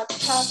topic, hot to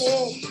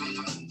topic.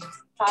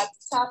 Hot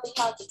to topic,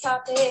 hot to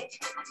topic.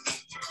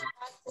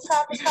 Hot to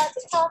topic, hot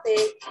to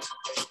topic.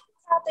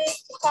 Topic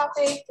to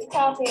topic to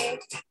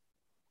topic.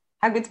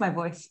 How good's my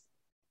voice?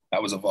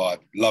 That was a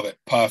vibe. Love it.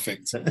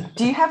 Perfect.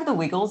 Do you have the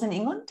Wiggles in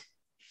England?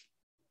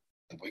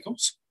 The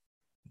Wiggles?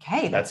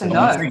 Okay, that's a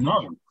no.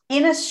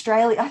 In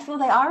Australia, I thought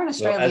they are an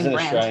Australian brand. As an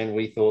Australian,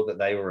 we thought that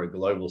they were a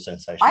global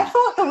sensation. I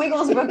thought the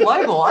Wiggles were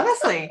global,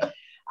 honestly.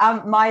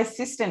 My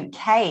assistant,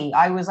 Kay,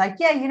 I was like,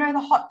 yeah, you know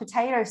the Hot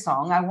Potato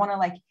song? I want to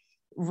like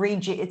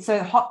read you. It's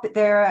a hot,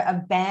 they're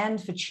a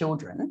band for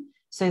children.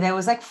 So there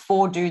was like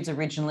 4 dudes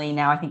originally.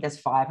 Now I think there's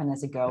 5 and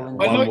there's a girl.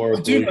 And I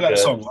do know that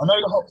song. I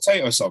know the Hot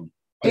Potato song.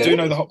 I do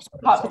know the Hot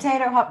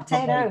Potato. Hot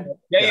Potato.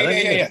 Yeah.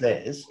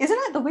 Isn't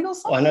it the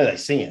Wiggles song? Well, I know they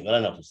sing it, but I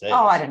don't know if it's theirs.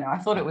 Oh, I don't know. I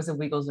thought it was a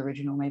Wiggles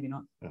original. Maybe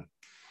not. Yeah.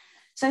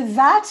 So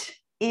that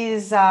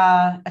is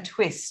a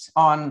twist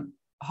on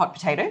Hot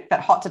Potato, but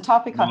hot to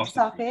topic, hot to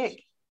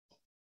topic.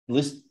 Can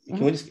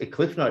we just a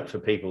cliff note for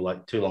people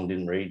like Too Long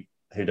Didn't Read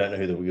who don't know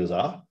who the Wiggles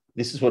are?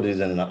 This is what it is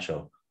in a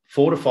nutshell.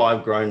 4 to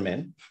 5 grown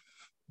men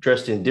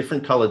dressed in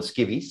different coloured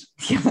skivvies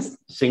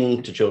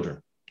singing to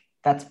children.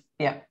 That's,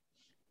 yeah.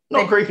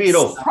 Not creepy at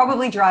all.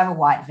 Probably drive a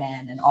white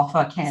van and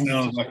offer candy.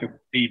 Sounds like a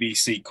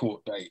BBC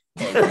court date.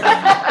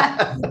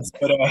 BBC,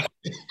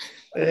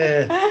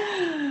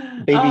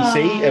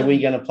 are we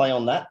going to play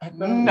on that?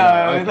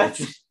 No,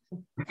 okay.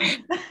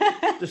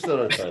 Just thought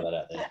I'd throw that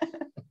out there.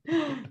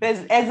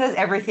 There's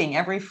everything,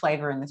 every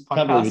flavour in this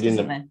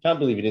podcast. Can't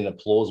believe you didn't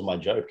applause my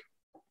joke.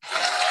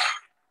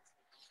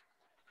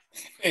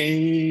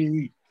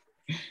 Hey.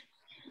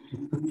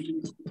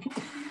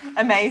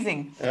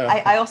 Amazing.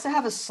 I also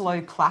have a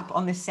slow clap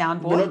on this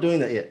soundboard. We're not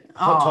doing that yet.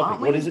 Hot topic.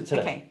 What is it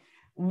today? Okay.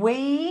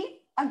 We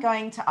are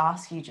going to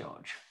ask you,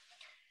 George,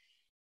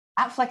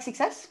 at Flex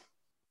Success,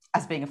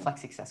 as being a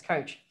Flex Success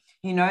coach,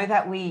 you know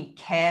that we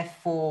care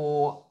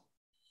for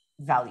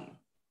value.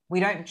 We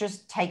don't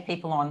just take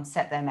people on,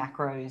 set their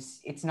macros.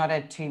 It's not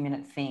a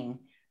 2-minute thing.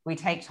 We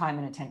take time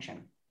and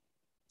attention.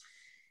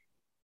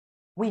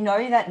 We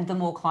know that the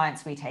more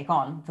clients we take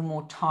on, the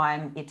more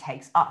time it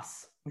takes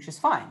us, which is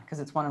fine because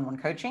it's one-on-one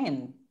coaching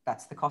and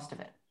that's the cost of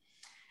it.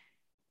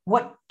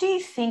 What do you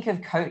think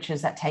of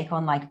coaches that take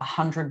on like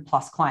 100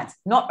 plus clients?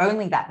 Not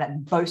only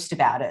that boast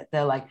about it.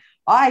 They're like,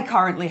 I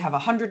currently have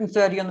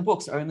 130 on the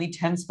books, only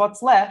 10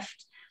 spots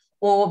left.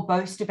 Or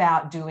boast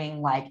about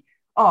doing like,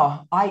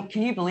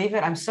 can you believe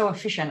it? I'm so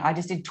efficient. I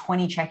just did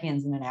 20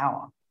 check-ins in an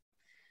hour.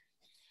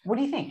 What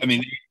do you think? I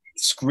mean, it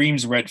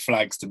screams red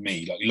flags to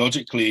me. Like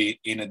logically,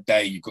 in a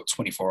day, you've got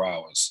 24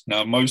 hours.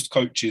 Now, most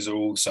coaches are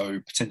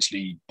also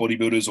potentially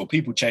bodybuilders or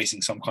people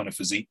chasing some kind of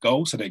physique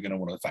goal. So they're going to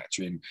want to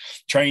factor in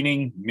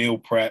training, meal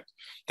prep,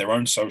 their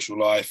own social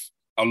life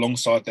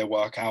alongside their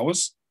work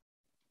hours.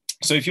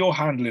 So if you're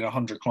handling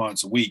 100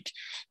 clients a week,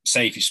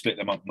 say if you split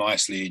them up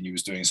nicely and you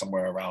was doing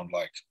somewhere around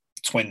like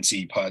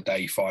 20 per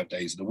day, 5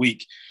 days of the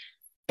week,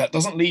 that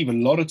doesn't leave a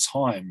lot of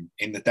time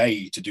in the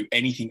day to do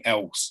anything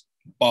else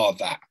bar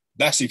that.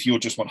 That's if you're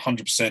just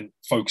 100%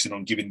 focusing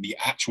on giving the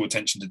actual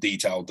attention to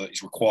detail that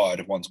is required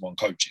of one-to-one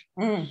coaching.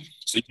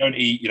 So you don't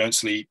eat, you don't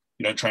sleep,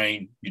 you don't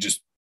train, you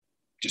just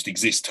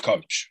exist to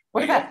coach.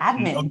 What about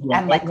admin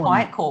and like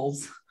client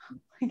calls?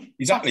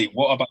 Exactly.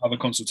 What about other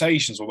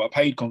consultations? What about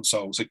paid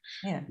consults? Like,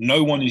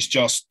 no one is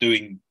just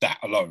doing that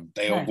alone.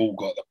 They have all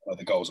got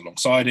other goals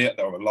alongside it.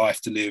 They have a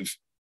life to live.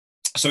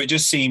 So it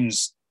just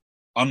seems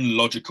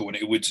unlogical, and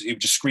it would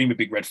just scream a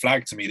big red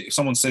flag to me that if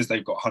someone says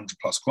they've got 100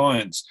 plus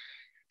clients,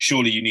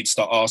 surely you need to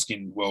start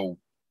asking, well,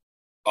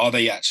 are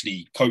they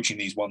actually coaching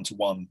these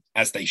one-to-one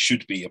as they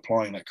should be,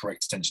 applying that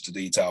correct attention to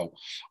detail,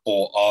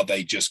 or are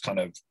they just kind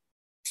of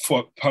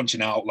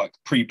punching out like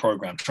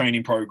pre-programmed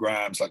training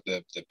programs, like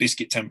the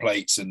biscuit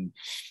templates, and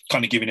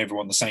kind of giving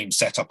everyone the same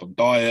setup and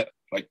diet?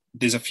 Like,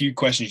 there's a few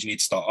questions you need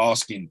to start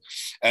asking.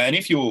 And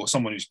if you're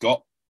someone who's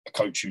got a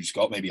coach who's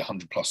got maybe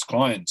 100 plus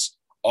clients,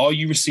 are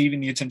you receiving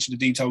the attention to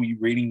detail you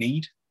really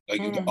need?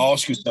 Like,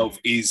 ask yourself,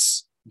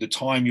 is the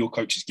time your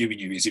coach is giving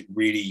you, is it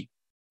really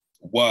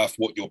worth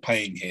what you're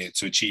paying here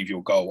to achieve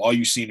your goal? Are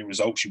you seeing the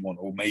results you want?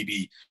 Or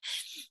maybe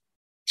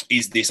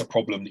is this a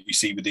problem that you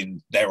see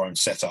within their own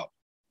setup?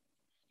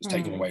 It's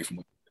taken away from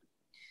it.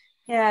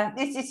 Yeah,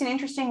 it's an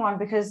interesting one,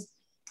 because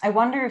I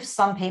wonder if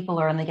some people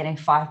are only getting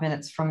 5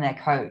 minutes from their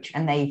coach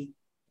and they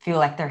feel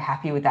like they're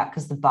happy with that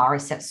because the bar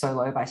is set so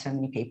low by so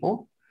many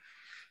people.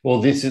 Well,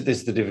 this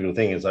is the difficult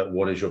thing, is like,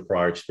 what is your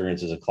prior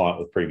experience as a client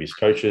with previous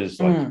coaches?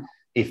 Like,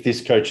 if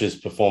this coach's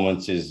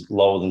performance is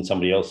lower than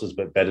somebody else's,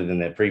 but better than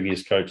their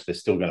previous coach, they're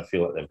still going to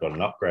feel like they've got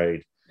an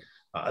upgrade.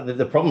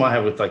 The problem I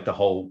have with like the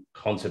whole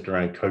concept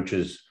around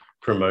coaches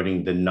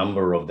promoting the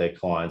number of their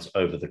clients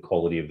over the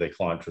quality of their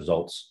client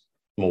results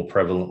more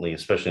prevalently,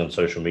 especially on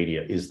social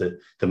media, is that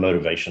the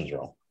motivation's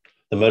wrong.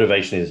 The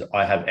motivation is,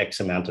 I have X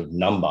amount of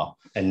number,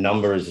 and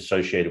number is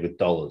associated with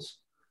dollars.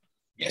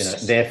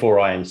 Yes.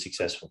 Therefore, I am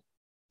successful.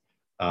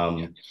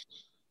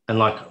 And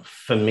like,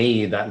 for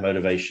me, that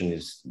motivation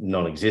is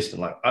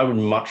non-existent. Like, I would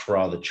much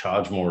rather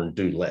charge more and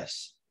do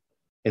less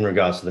in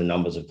regards to the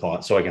numbers of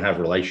clients, so I can have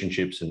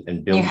relationships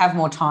and build. You have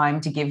more time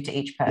to give to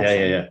each person.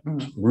 Yeah.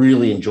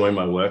 Really enjoy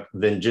my work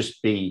than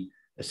just be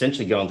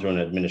essentially going through an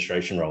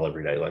administration role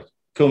every day. Like,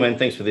 cool, man,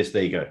 thanks for this.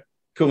 There you go.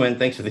 Cool, man,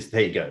 thanks for this.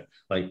 There you go.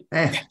 Like,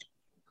 I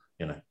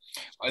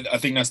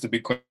think that's the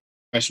big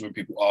question when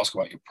people ask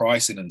about your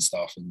pricing and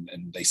stuff,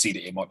 and they see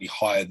that it might be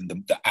higher than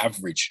the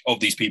average of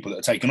these people that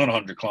are taking on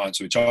 100 clients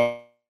who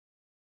are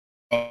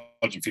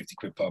charging 50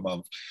 quid per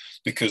month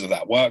because of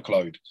that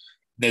workload.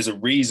 There's a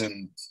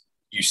reason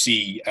you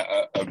see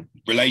a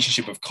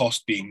relationship of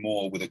cost being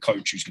more with a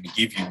coach who's going to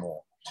give you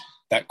more.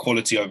 That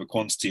quality over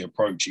quantity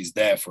approach is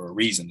there for a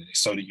reason. And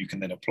it's so that you can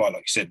then apply, like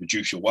you said,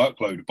 reduce your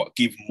workload, but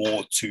give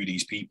more to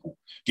these people,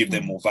 give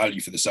them more value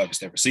for the service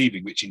they're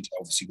receiving, which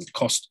obviously would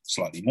cost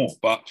slightly more.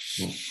 But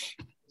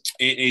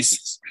it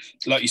is,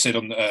 like you said,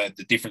 on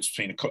the difference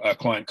between a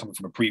client coming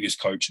from a previous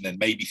coach and then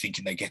maybe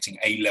thinking they're getting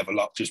a level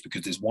up just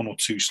because there's one or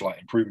two slight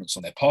improvements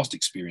on their past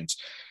experience.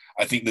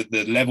 I think that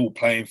the level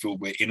playing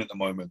field we're in at the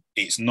moment,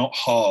 it's not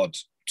hard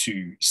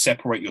to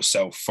separate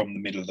yourself from the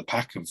middle of the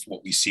pack of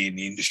what we see in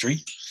the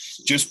industry,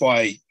 just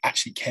by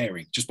actually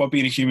caring, just by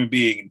being a human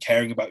being and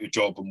caring about your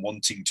job and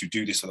wanting to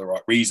do this for the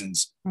right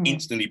reasons,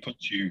 instantly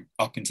puts you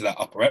up into that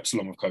upper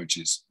epsilon of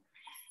coaches.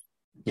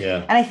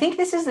 Yeah. And I think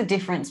this is the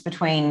difference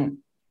between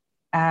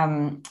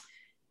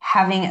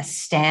having a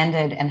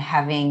standard and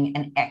having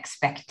an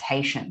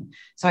expectation.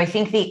 So I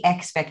think the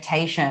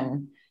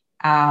expectation,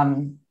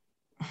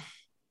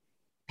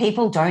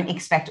 people don't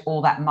expect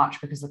all that much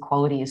because the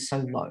quality is so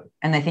low.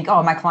 And they think,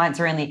 oh, my clients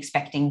are only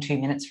expecting 2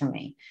 minutes from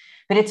me.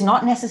 But it's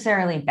not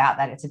necessarily about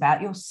that. It's about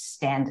your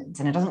standards.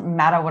 And it doesn't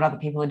matter what other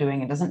people are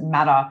doing. It doesn't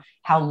matter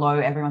how low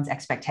everyone's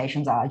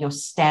expectations are. Your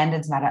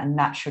standards matter, and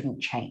that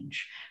shouldn't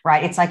change,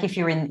 right? It's like if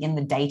you're in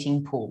the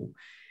dating pool,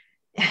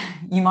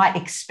 you might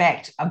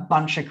expect a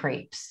bunch of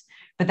creeps,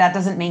 but that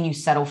doesn't mean you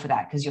settle for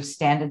that, because your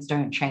standards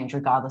don't change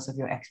regardless of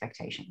your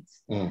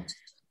expectations.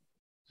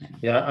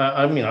 Yeah,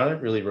 I mean, I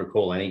don't really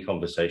recall any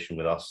conversation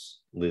with us,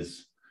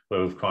 Liz,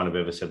 where we've kind of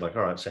ever said like,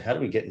 all right, so how do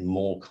we get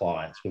more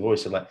clients? We've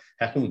always said like,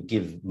 how can we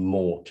give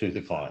more to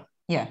the client?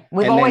 Yeah,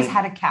 we've always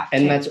had a cap.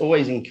 And that's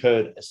always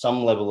incurred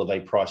some level of a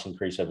price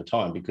increase over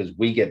time, because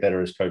we get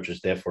better as coaches,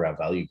 therefore our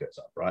value goes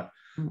up, right?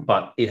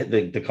 But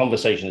the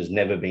conversation has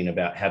never been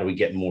about how do we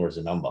get more as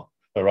a number,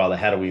 but rather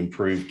how do we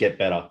improve, get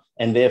better,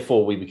 and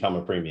therefore we become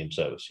a premium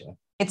service, you know?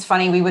 It's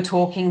funny, we were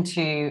talking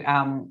to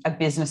a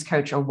business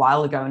coach a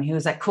while ago, and he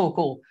was like,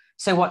 cool.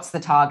 So what's the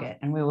target?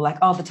 And we were like,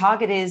 oh, the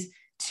target is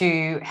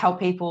to help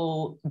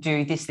people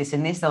do this, this,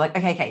 and this. They're like,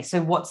 okay.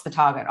 So what's the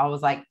target? I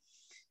was like,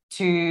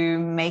 to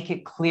make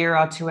it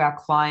clearer to our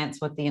clients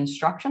what the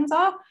instructions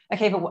are.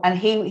 Okay, and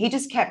he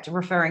just kept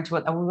referring to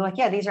it. And we were like,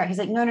 yeah, these are, he's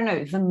like,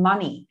 no, the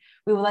money.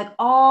 We were like,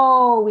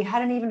 oh, we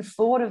hadn't even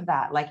thought of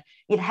that. Like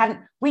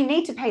we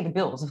need to pay the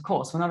bills, of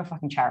course. We're not a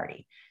fucking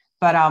charity.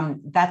 But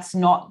that's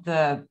not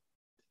the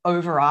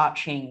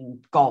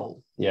overarching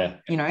goal. Yeah.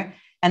 You know,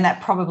 and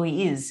that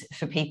probably is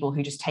for people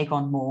who just take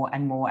on more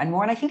and more and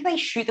more. And I think they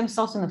shoot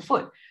themselves in the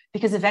foot,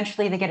 because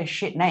eventually they get a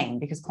shit name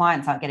because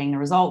clients aren't getting the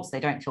results. They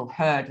don't feel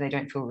heard. They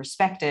don't feel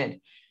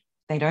respected.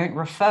 They don't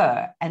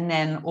refer. And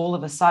then all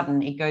of a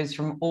sudden it goes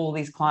from all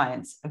these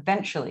clients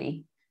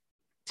eventually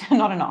to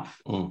not enough.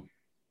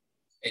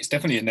 It's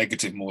definitely a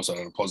negative more so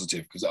than a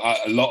positive, because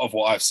a lot of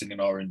what I've seen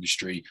in our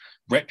industry,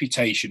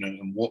 reputation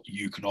and what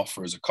you can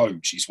offer as a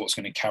coach is what's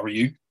going to carry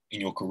you in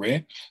your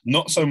career,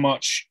 not so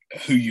much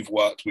who you've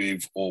worked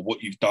with or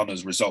what you've done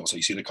as results. So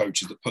you see the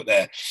coaches that put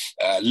their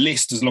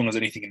list as long as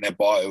anything in their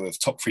bio of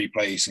top 3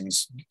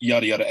 placings,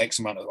 yada yada, X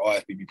amount of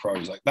IFBB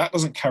pros. Like, that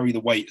doesn't carry the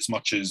weight as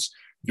much as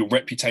your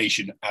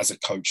reputation as a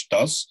coach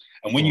does.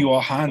 And when you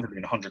are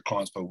handling 100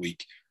 clients per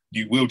week,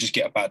 you will just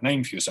get a bad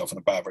name for yourself and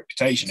a bad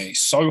reputation. And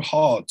it's so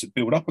hard to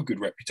build up a good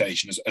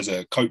reputation as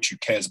a coach who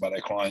cares about their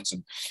clients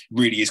and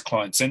really is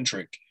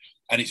client-centric.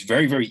 And it's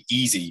very, very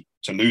easy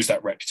to lose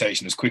that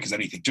reputation as quick as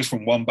anything, just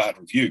from one bad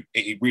review.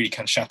 It really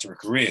can shatter a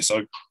career.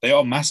 So they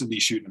are massively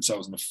shooting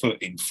themselves in the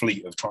foot in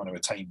fleet of trying to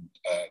attain,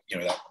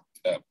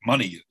 that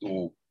money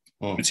or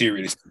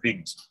materialistic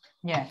things.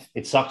 Yeah,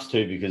 it sucks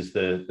too, because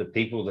the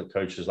people that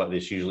coaches like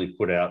this usually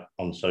put out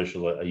on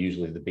social are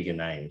usually the bigger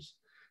names.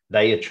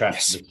 They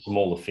attract the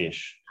smaller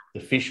fish. The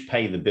fish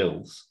pay the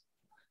bills,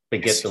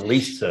 but get the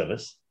least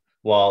service.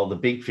 while the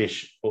big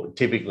fish, or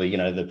typically, you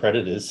know, the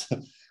predators,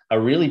 are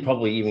really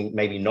probably even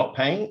maybe not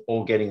paying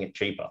or getting it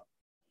cheaper,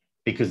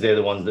 because they're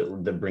the ones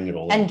that bring it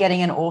all and in.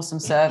 Getting an awesome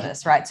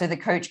service, right? So the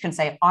coach can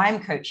say,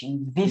 I'm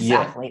coaching this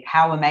athlete.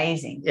 How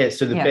amazing. Yeah,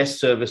 so the best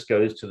service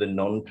goes to the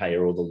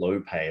non-payer or the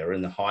low payer,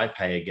 and the high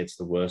payer gets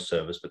the worst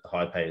service, but the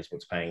high payer is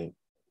what's paying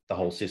the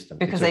whole system.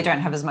 Because they don't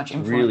have as much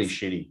influence. Really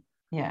shitty.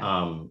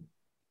 Yeah.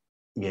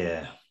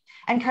 Yeah.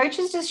 And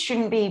coaches just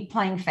shouldn't be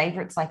playing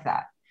favorites like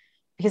that,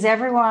 because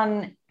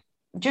everyone,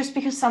 just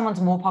because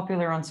someone's more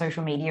popular on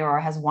social media or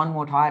has won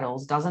more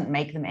titles doesn't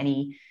make them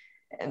any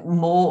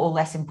more or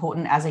less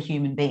important as a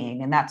human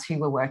being. And that's who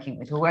we're working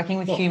with. We're working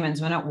with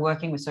humans. We're not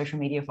working with social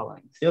media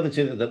followings. The other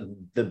two,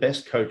 the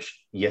best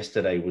coach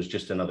yesterday was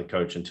just another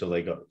coach until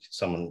they got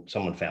someone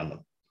found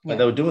them. Like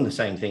they were doing the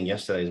same thing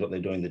yesterday as what they're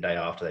doing the day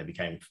after they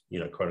became, you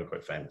know, quote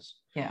unquote famous.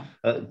 Yeah.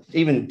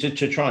 Even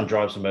to try and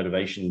drive some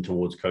motivation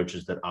towards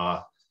coaches that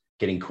are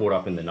getting caught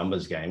up in the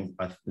numbers game.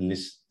 I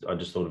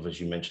just thought of, as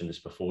you mentioned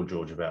this before,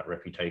 George, about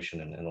reputation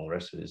and all the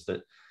rest of it, is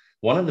that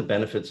one of the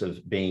benefits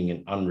of being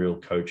an unreal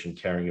coach and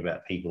caring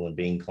about people and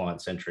being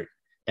client-centric,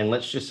 and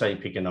let's just say,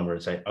 pick a number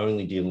and say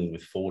only dealing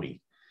with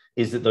 40,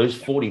 is that those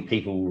 40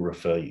 people will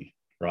refer you,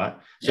 right?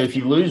 So if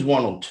you lose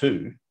one or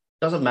two,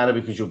 doesn't matter,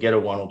 because you'll get a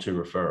 1 or 2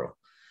 referral.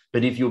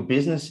 But if your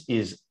business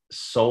is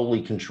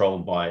solely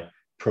controlled by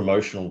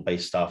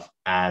promotional-based stuff,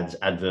 ads,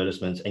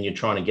 advertisements, and you're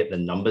trying to get the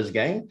numbers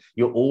game,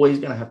 you're always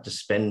going to have to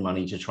spend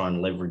money to try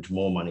and leverage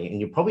more money,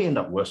 and you'll probably end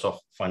up worse off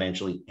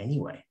financially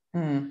anyway.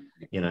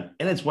 You know,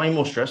 and it's way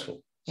more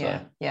stressful. So.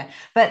 Yeah.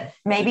 But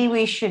maybe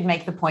we should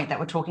make the point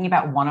that we're talking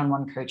about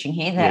one-on-one coaching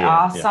here. There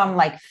are some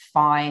like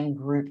fine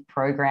group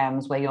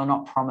programs where you're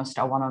not promised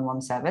a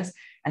one-on-one service,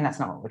 and that's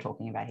not what we're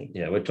talking about here.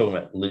 Yeah, we're talking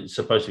about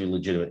supposed to be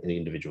legitimate in the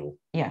individual.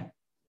 Yeah.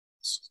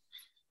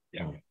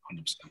 Yeah,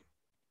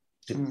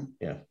 100%.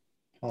 Yeah.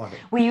 I like it.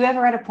 Were you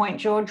ever at a point,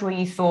 George, where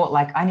you thought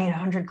like, I need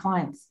 100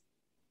 clients?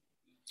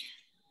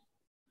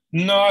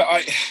 No,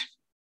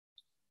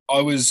 I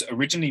was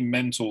originally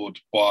mentored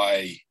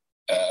by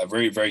a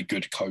very, very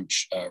good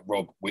coach,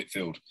 Rob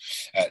Whitfield,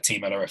 at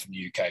Team LRF in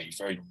the UK. He's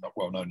very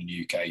well known in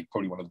the UK,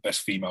 probably one of the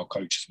best female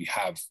coaches we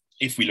have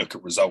if we look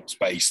at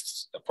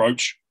results-based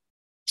approach.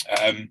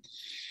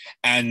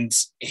 And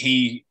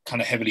he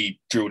kind of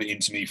heavily drilled it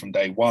into me from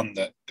day one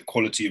that the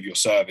quality of your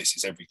service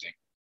is everything.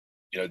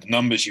 You know, the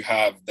numbers you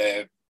have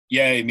there,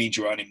 it means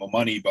you're earning more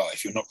money, but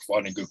if you're not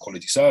providing good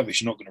quality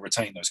service, you're not going to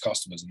retain those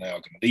customers and they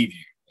are going to leave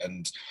you.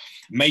 And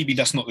maybe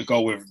that's not the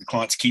goal with the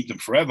client to keep them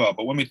forever.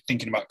 But when we're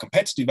thinking about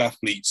competitive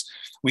athletes,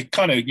 we're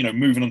kind of, you know,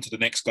 moving on to the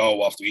next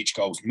goal after each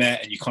goal is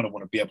met, and you kind of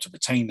want to be able to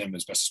retain them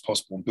as best as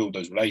possible and build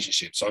those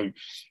relationships. So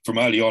from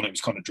early on, it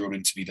was kind of drilled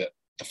into me that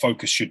the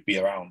focus should be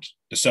around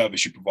the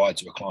service you provide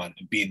to a client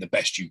and being the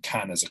best you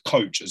can as a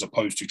coach, as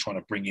opposed to trying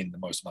to bring in the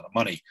most amount of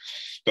money.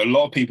 But a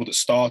lot of people that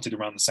started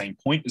around the same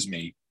point as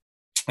me,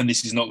 and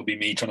this is not going to be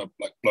me trying to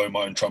like blow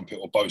my own trumpet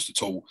or boast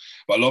at all,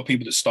 but a lot of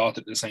people that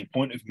started at the same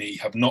point of me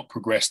have not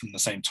progressed in the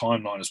same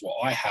timeline as what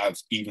I have,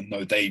 even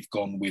though they've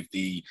gone with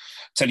the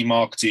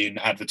telemarketing,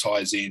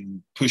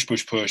 advertising, push,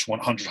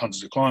 want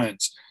hundreds of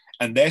clients,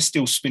 and they're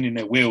still spinning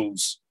their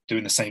wheels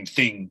doing the same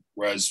thing.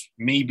 Whereas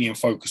me being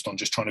focused on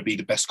just trying to be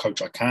the best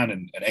coach I can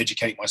and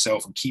educate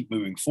myself and keep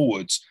moving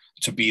forwards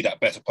to be that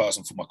better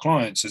person for my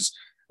clients has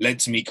led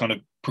to me kind of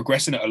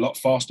progressing at a lot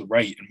faster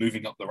rate and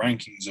moving up the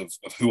rankings of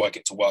who I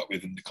get to work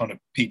with and the kind of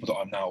people that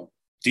I'm now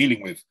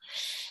dealing with.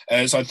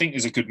 So I think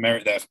there's a good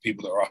merit there for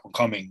people that are up and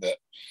coming, that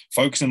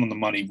focusing on the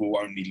money will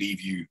only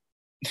leave you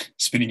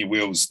spinning your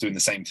wheels doing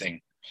the same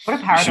thing. What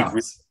a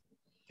paradox.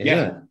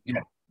 Yeah.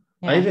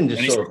 I even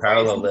just saw a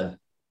parallel there.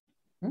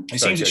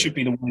 It seems it should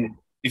be the one.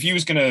 If you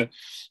was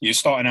you're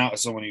starting out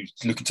as someone who's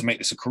looking to make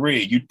this a career,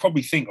 you'd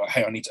probably think like,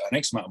 hey, I need to earn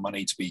X amount of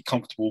money to be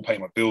comfortable, pay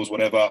my bills,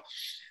 whatever.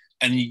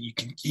 And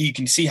you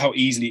can see how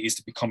easily it is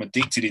to become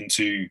addicted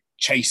into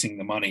chasing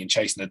the money and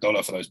chasing the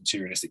dollar for those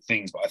materialistic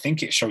things. But I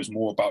think it shows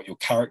more about your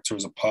character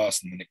as a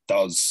person than it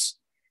does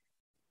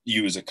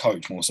you as a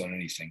coach, more so than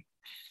anything.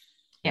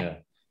 Yeah.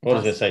 What I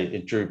was going to say,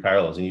 it drew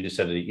parallels, and you just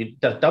said it. You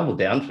doubled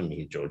down for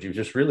me, George. You've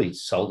just really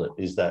sold it.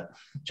 Is that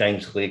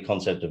James Clear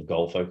concept of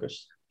goal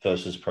focus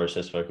versus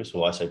process focus?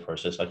 Well, I say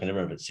process. I can never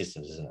remember, it's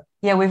systems, isn't it?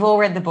 Yeah, we've all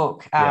read the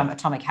book,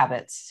 Atomic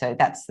Habits. So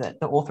that's the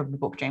author of the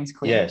book, James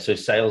Clear. Yeah, so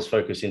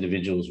sales-focused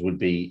individuals would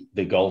be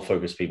the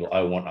goal-focused people.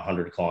 I want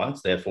 100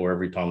 clients. Therefore,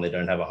 every time they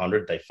don't have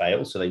 100, they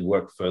fail. So they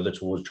work further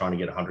towards trying to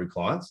get 100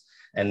 clients.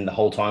 And the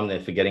whole time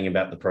they're forgetting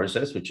about the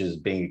process, which is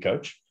being a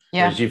coach.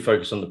 Yeah. Whereas you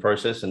focus on the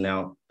process and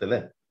now they're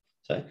there.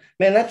 So,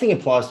 man, that thing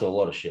applies to a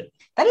lot of shit.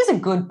 That is a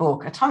good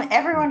book.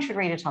 Everyone should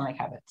read Atomic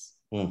Habits.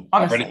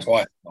 I've read it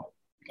twice.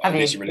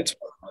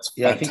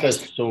 Yeah, I think I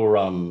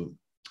saw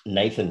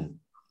Nathan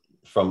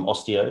from the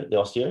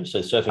Osteo. So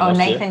surfing. Oh, Osteo.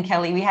 Nathan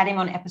Kelly. We had him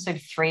on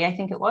episode 3, I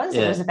think it was.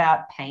 Yeah. It was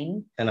about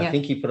pain. And I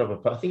think he put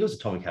up I think it was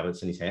Atomic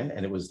Habits in his hand,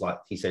 and it was like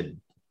he said,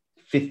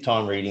 5th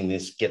time reading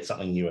this, get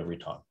something new every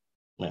time.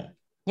 Yeah.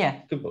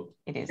 Yeah. Good book.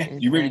 It is. Yeah,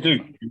 you really do.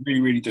 You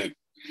really, really do.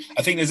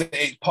 I think there's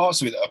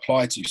parts of it that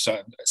apply to you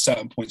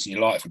certain points in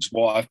your life, which is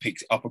why I've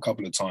picked it up a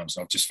couple of times.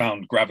 And I've just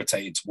found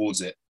gravitated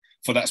towards it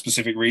for that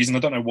specific reason. I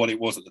don't know what it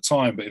was at the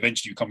time, but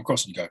eventually you come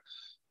across and you go,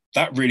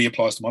 that really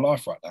applies to my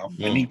life right now.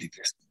 I needed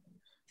this.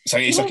 So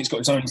it's like it's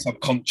got its own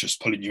subconscious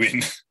pulling you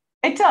in.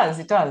 It does.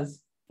 It does.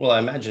 Well, I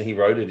imagine he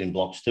wrote it in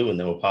blocks too, and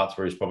there were parts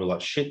where he's probably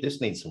like, shit,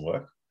 this needs some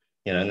work,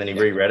 and then he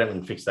reread it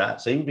and fixed that.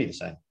 So he would be the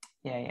same.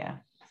 Yeah,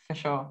 for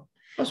sure.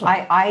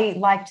 I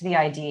liked the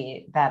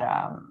idea that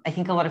I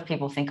think a lot of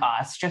people think,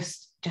 it's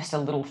just a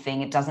little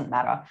thing. It doesn't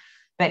matter.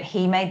 But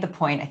he made the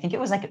point, I think it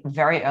was like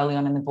very early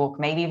on in the book,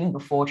 maybe even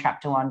before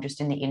chapter 1,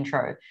 just in the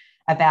intro,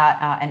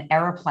 about an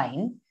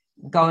aeroplane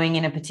going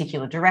in a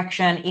particular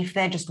direction. If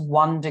they're just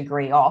 1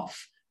 degree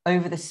off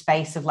over the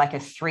space of like a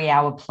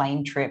 3-hour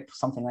plane trip,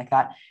 something like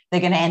that, they're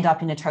going to end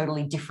up in a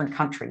totally different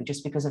country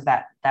just because of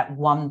that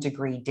 1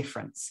 degree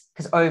difference.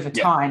 Because over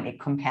time it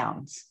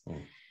compounds.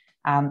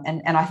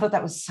 And I thought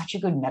that was such a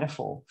good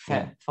metaphor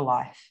for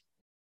life.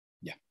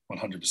 Yeah,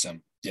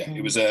 100%. Yeah,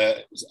 it was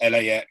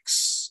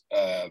LAX,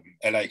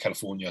 LA,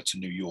 California to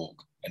New York.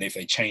 And if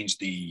they changed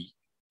the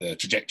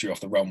trajectory off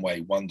the runway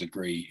 1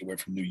 degree, it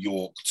went from New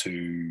York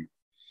to,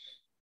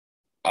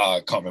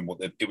 I can't remember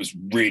it was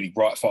really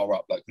right far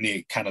up, like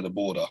near Canada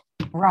border.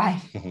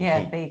 Right.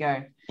 Yeah, there you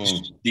go.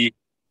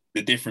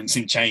 The difference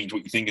in change,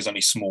 what you think is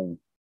only small,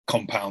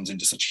 compounds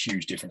into such a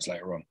huge difference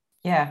later on.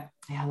 Yeah,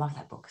 I love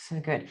that book. So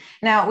good.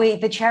 Now,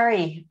 the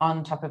cherry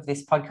on top of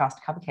this podcast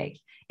cupcake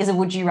is a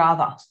would you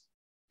rather.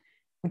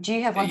 Would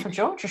you have one for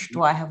George, or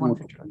do I have one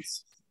for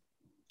George?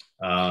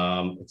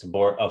 It's a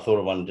boring. I thought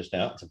of one just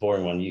now. It's a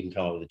boring one. You can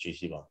come up with a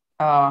juicy one.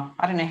 Oh,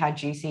 I don't know how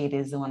juicy it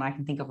is, the one I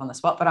can think of on the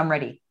spot, but I'm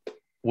ready.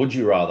 Would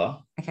you rather?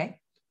 Okay.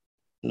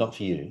 Not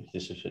for you.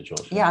 This is for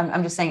George. Yeah,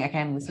 I'm just saying. Okay,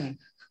 I'm listening.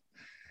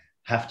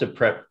 Have to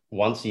prep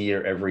once a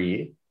year every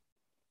year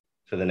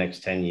for the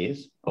next 10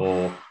 years,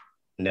 or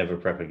never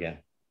prep again?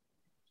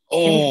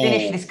 Can he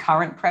finish this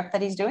current prep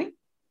that he's doing?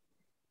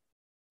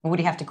 Or would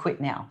he have to quit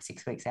now,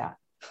 6 weeks out?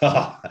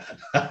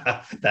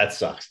 That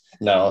sucks.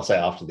 No, I'll say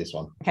after this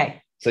one.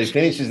 Okay. So he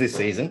finishes this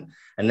season,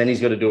 and then he's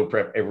got to do a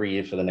prep every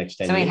year for the next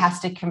 10 years. So he has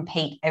to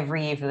compete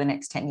every year for the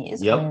next 10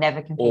 years, yep.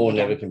 Or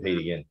never compete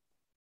again.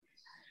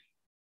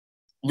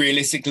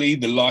 Realistically,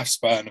 the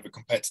lifespan of a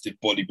competitive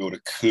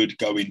bodybuilder could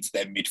go into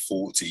their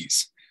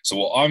mid-40s. So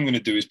what I'm going to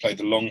do is play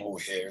the long haul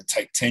here and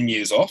take 10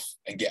 years off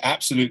and get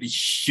absolutely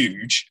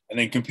huge and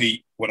then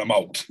compete when I'm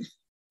old.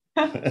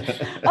 I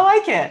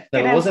like it.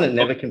 No, wasn't it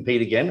never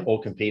compete again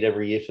or compete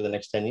every year for the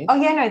next 10 years?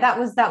 Oh, yeah, no, that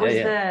was the...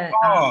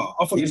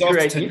 I thought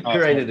you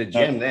created a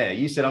gem there.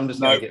 You said, I'm just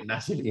going to get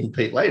massive and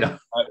compete later.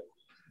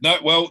 No,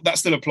 well, that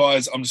still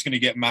applies. I'm just going to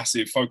get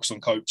massive, focus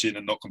on coaching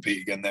and not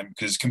compete again then,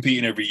 because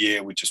competing every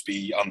year would just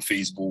be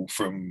unfeasible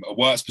from a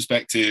works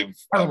perspective,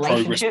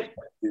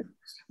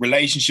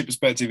 relationship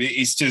perspective.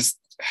 It's just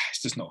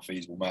not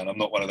feasible, man. I'm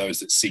not one of those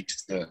that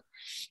seeks to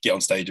get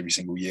on stage every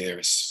single year.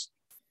 It's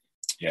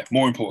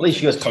more important. At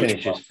least you got to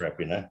finish this prep,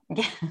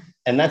 Yeah.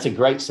 And that's a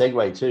great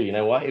segue too. You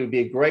know what? It would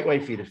be a great way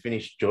for you to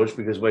finish, George,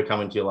 because we're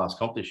coming to your last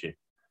comp this year.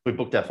 We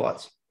booked our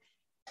flights.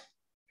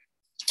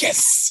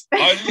 Yes,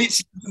 I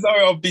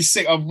literally, I'd be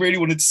sick. I really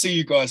wanted to see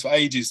you guys for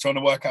ages, trying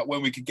to work out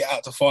when we could get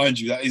out to find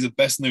you. That is the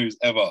best news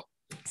ever.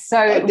 So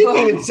I didn't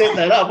even set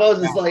that up. I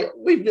was just like,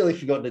 we've nearly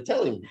forgotten to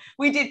tell him.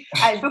 We did.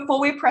 Before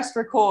we pressed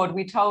record,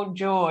 we told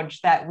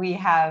George that we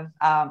have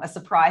a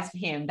surprise for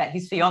him that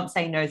his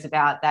fiance knows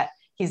about, that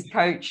his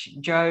coach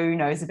Joe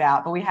knows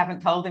about, but we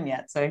haven't told him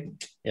yet. So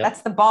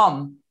That's the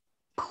bomb.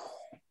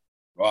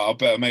 Well, I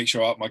better make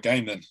sure I up my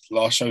game then.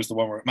 Last show's the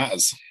one where it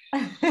matters.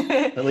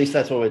 At least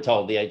that's what we're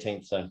told, the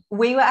 18th. So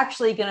we were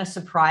actually going to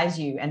surprise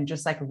you and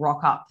just like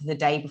rock up the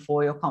day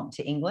before your comp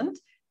to England.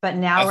 But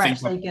now we're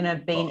actually going to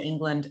be in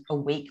England a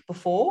week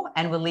before,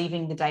 and we're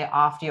leaving the day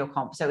after your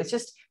comp. So it's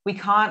just, we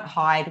can't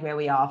hide where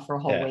we are for a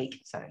whole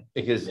week. So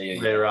because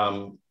we're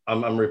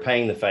I'm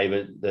repaying the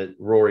favor that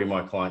Rory,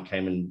 my client,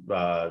 came in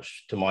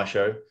to my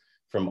show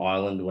from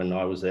Ireland when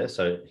I was there.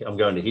 So I'm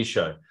going to his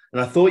show,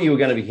 and I thought you were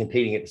going to be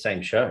competing at the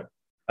same show.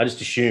 I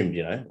just assumed,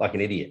 like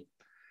an idiot.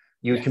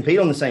 You would compete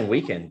on the same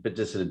weekend, but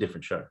just at a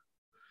different show.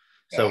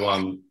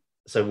 So,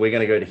 so we're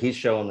going to go to his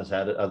show on the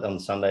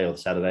Sunday or the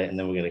Saturday, and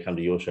then we're going to come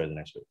to your show the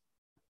next week.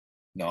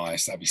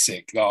 Nice, that'd be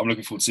sick. No, I'm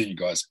looking forward to seeing you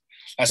guys.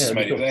 That's just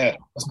made it there.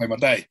 That's made my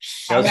day.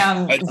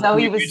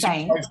 Zoe was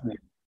saying,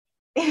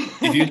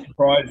 if you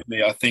surprised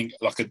me, I think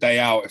like a day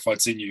out, if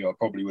I'd seen you, I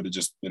probably would have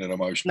just been an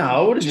emotion. No,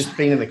 I would have just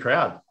been in the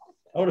crowd.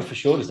 I would have for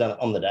sure just done it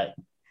on the day.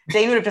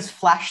 Dean would have just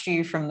flashed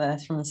you from the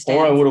stands.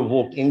 Or I would have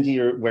walked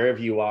into wherever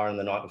you are in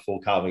the night before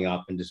carving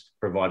up and just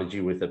provided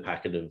you with a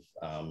packet of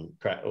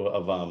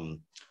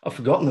I've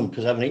forgotten them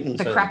because I haven't eaten them.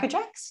 The Cracker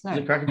Jacks? No.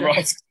 The Cracker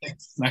Jacks? Right.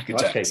 Snacker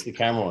Jacks. Okay, the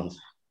camera ones.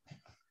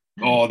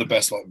 Oh, the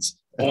best ones.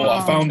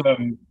 I found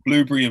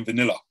blueberry and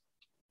vanilla.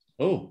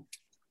 Oh.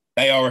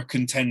 They are a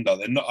contender.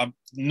 They're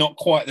not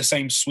quite the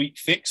same sweet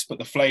fix, but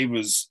the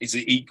flavors is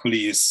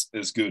equally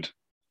as good.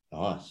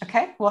 Nice.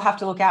 Okay, we'll have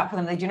to look out for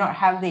them. They do not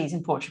have these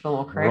in Portugal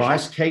or Croatia.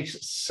 Rice cakes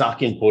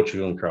suck in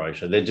Portugal and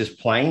Croatia. They're just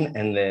plain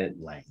and they're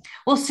lame.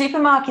 Well,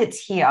 supermarkets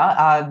here,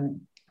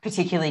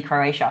 particularly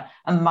Croatia,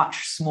 are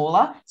much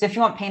smaller. So if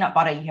you want peanut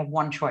butter, you have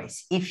one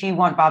choice. If you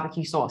want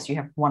barbecue sauce, you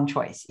have one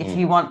choice. If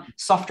you want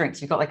soft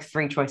drinks, you've got like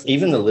 3 choices.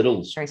 Even the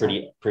little's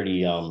pretty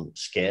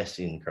scarce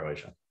in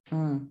Croatia.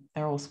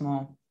 They're all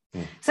small.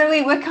 So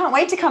we can't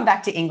wait to come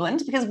back to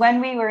England, because when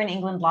we were in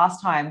England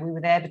last time, we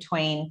were there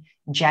between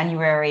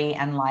January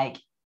and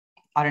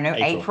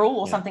April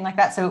or something like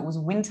that. So it was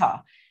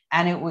winter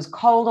and it was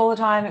cold all the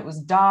time. It was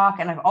dark.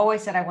 And I've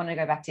always said I want to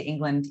go back to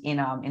England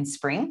in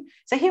spring.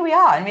 So here we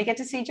are and we get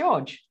to see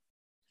George.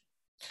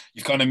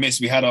 You've kind of missed,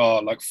 we had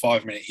our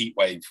 5-minute heat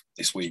wave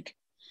this week.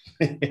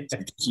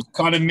 You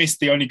kind of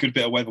missed the only good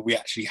bit of weather we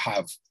actually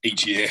have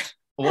each year.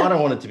 Well, I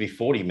don't want it to be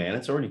 40, man.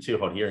 It's already too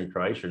hot here in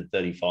Croatia at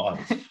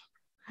 35.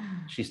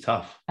 She's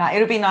tough.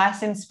 It'll be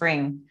nice in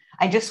spring.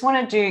 I just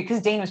want to do,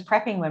 because Dean was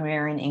prepping when we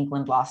were in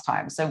England last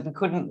time, so we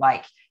couldn't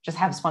just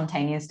have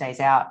spontaneous days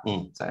out.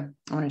 So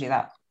I want to do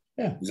that.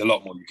 Yeah, there's a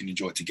lot more you can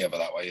enjoy together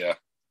that way.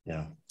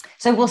 Yeah.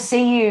 So we'll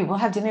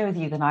have dinner with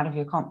you the night of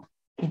your comp.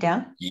 You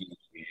down? Yeah,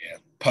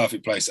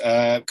 perfect place.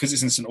 Because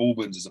it's in St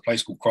Albans, there's a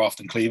place called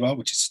Craft and Cleaver,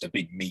 which is just a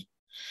big meat.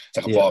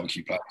 It's like a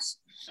barbecue place.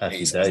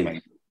 Happy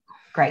day.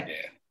 Great. Yeah.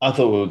 I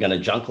thought we were going to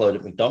junk load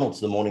at McDonald's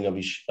the morning of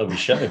his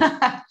show.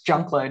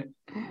 Junk load.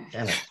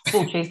 Damn it.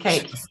 Full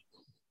cheesecake.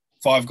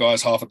 5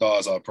 guys, half a die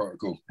is our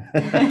protocol.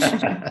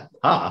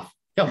 Half?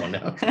 Come on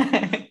now.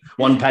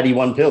 1 patty,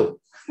 1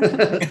 pill.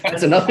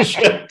 That's another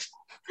shirt.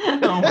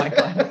 Oh my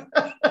God.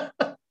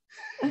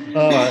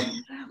 All right.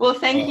 Well,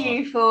 thank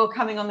you for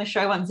coming on the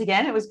show once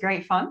again. It was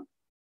great fun.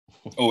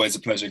 Always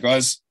a pleasure,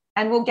 guys.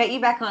 And we'll get you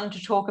back on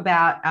to talk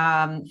about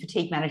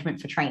fatigue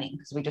management for training,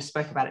 because we just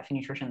spoke about it for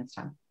nutrition this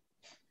time.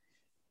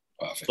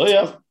 Perfect. See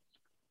ya.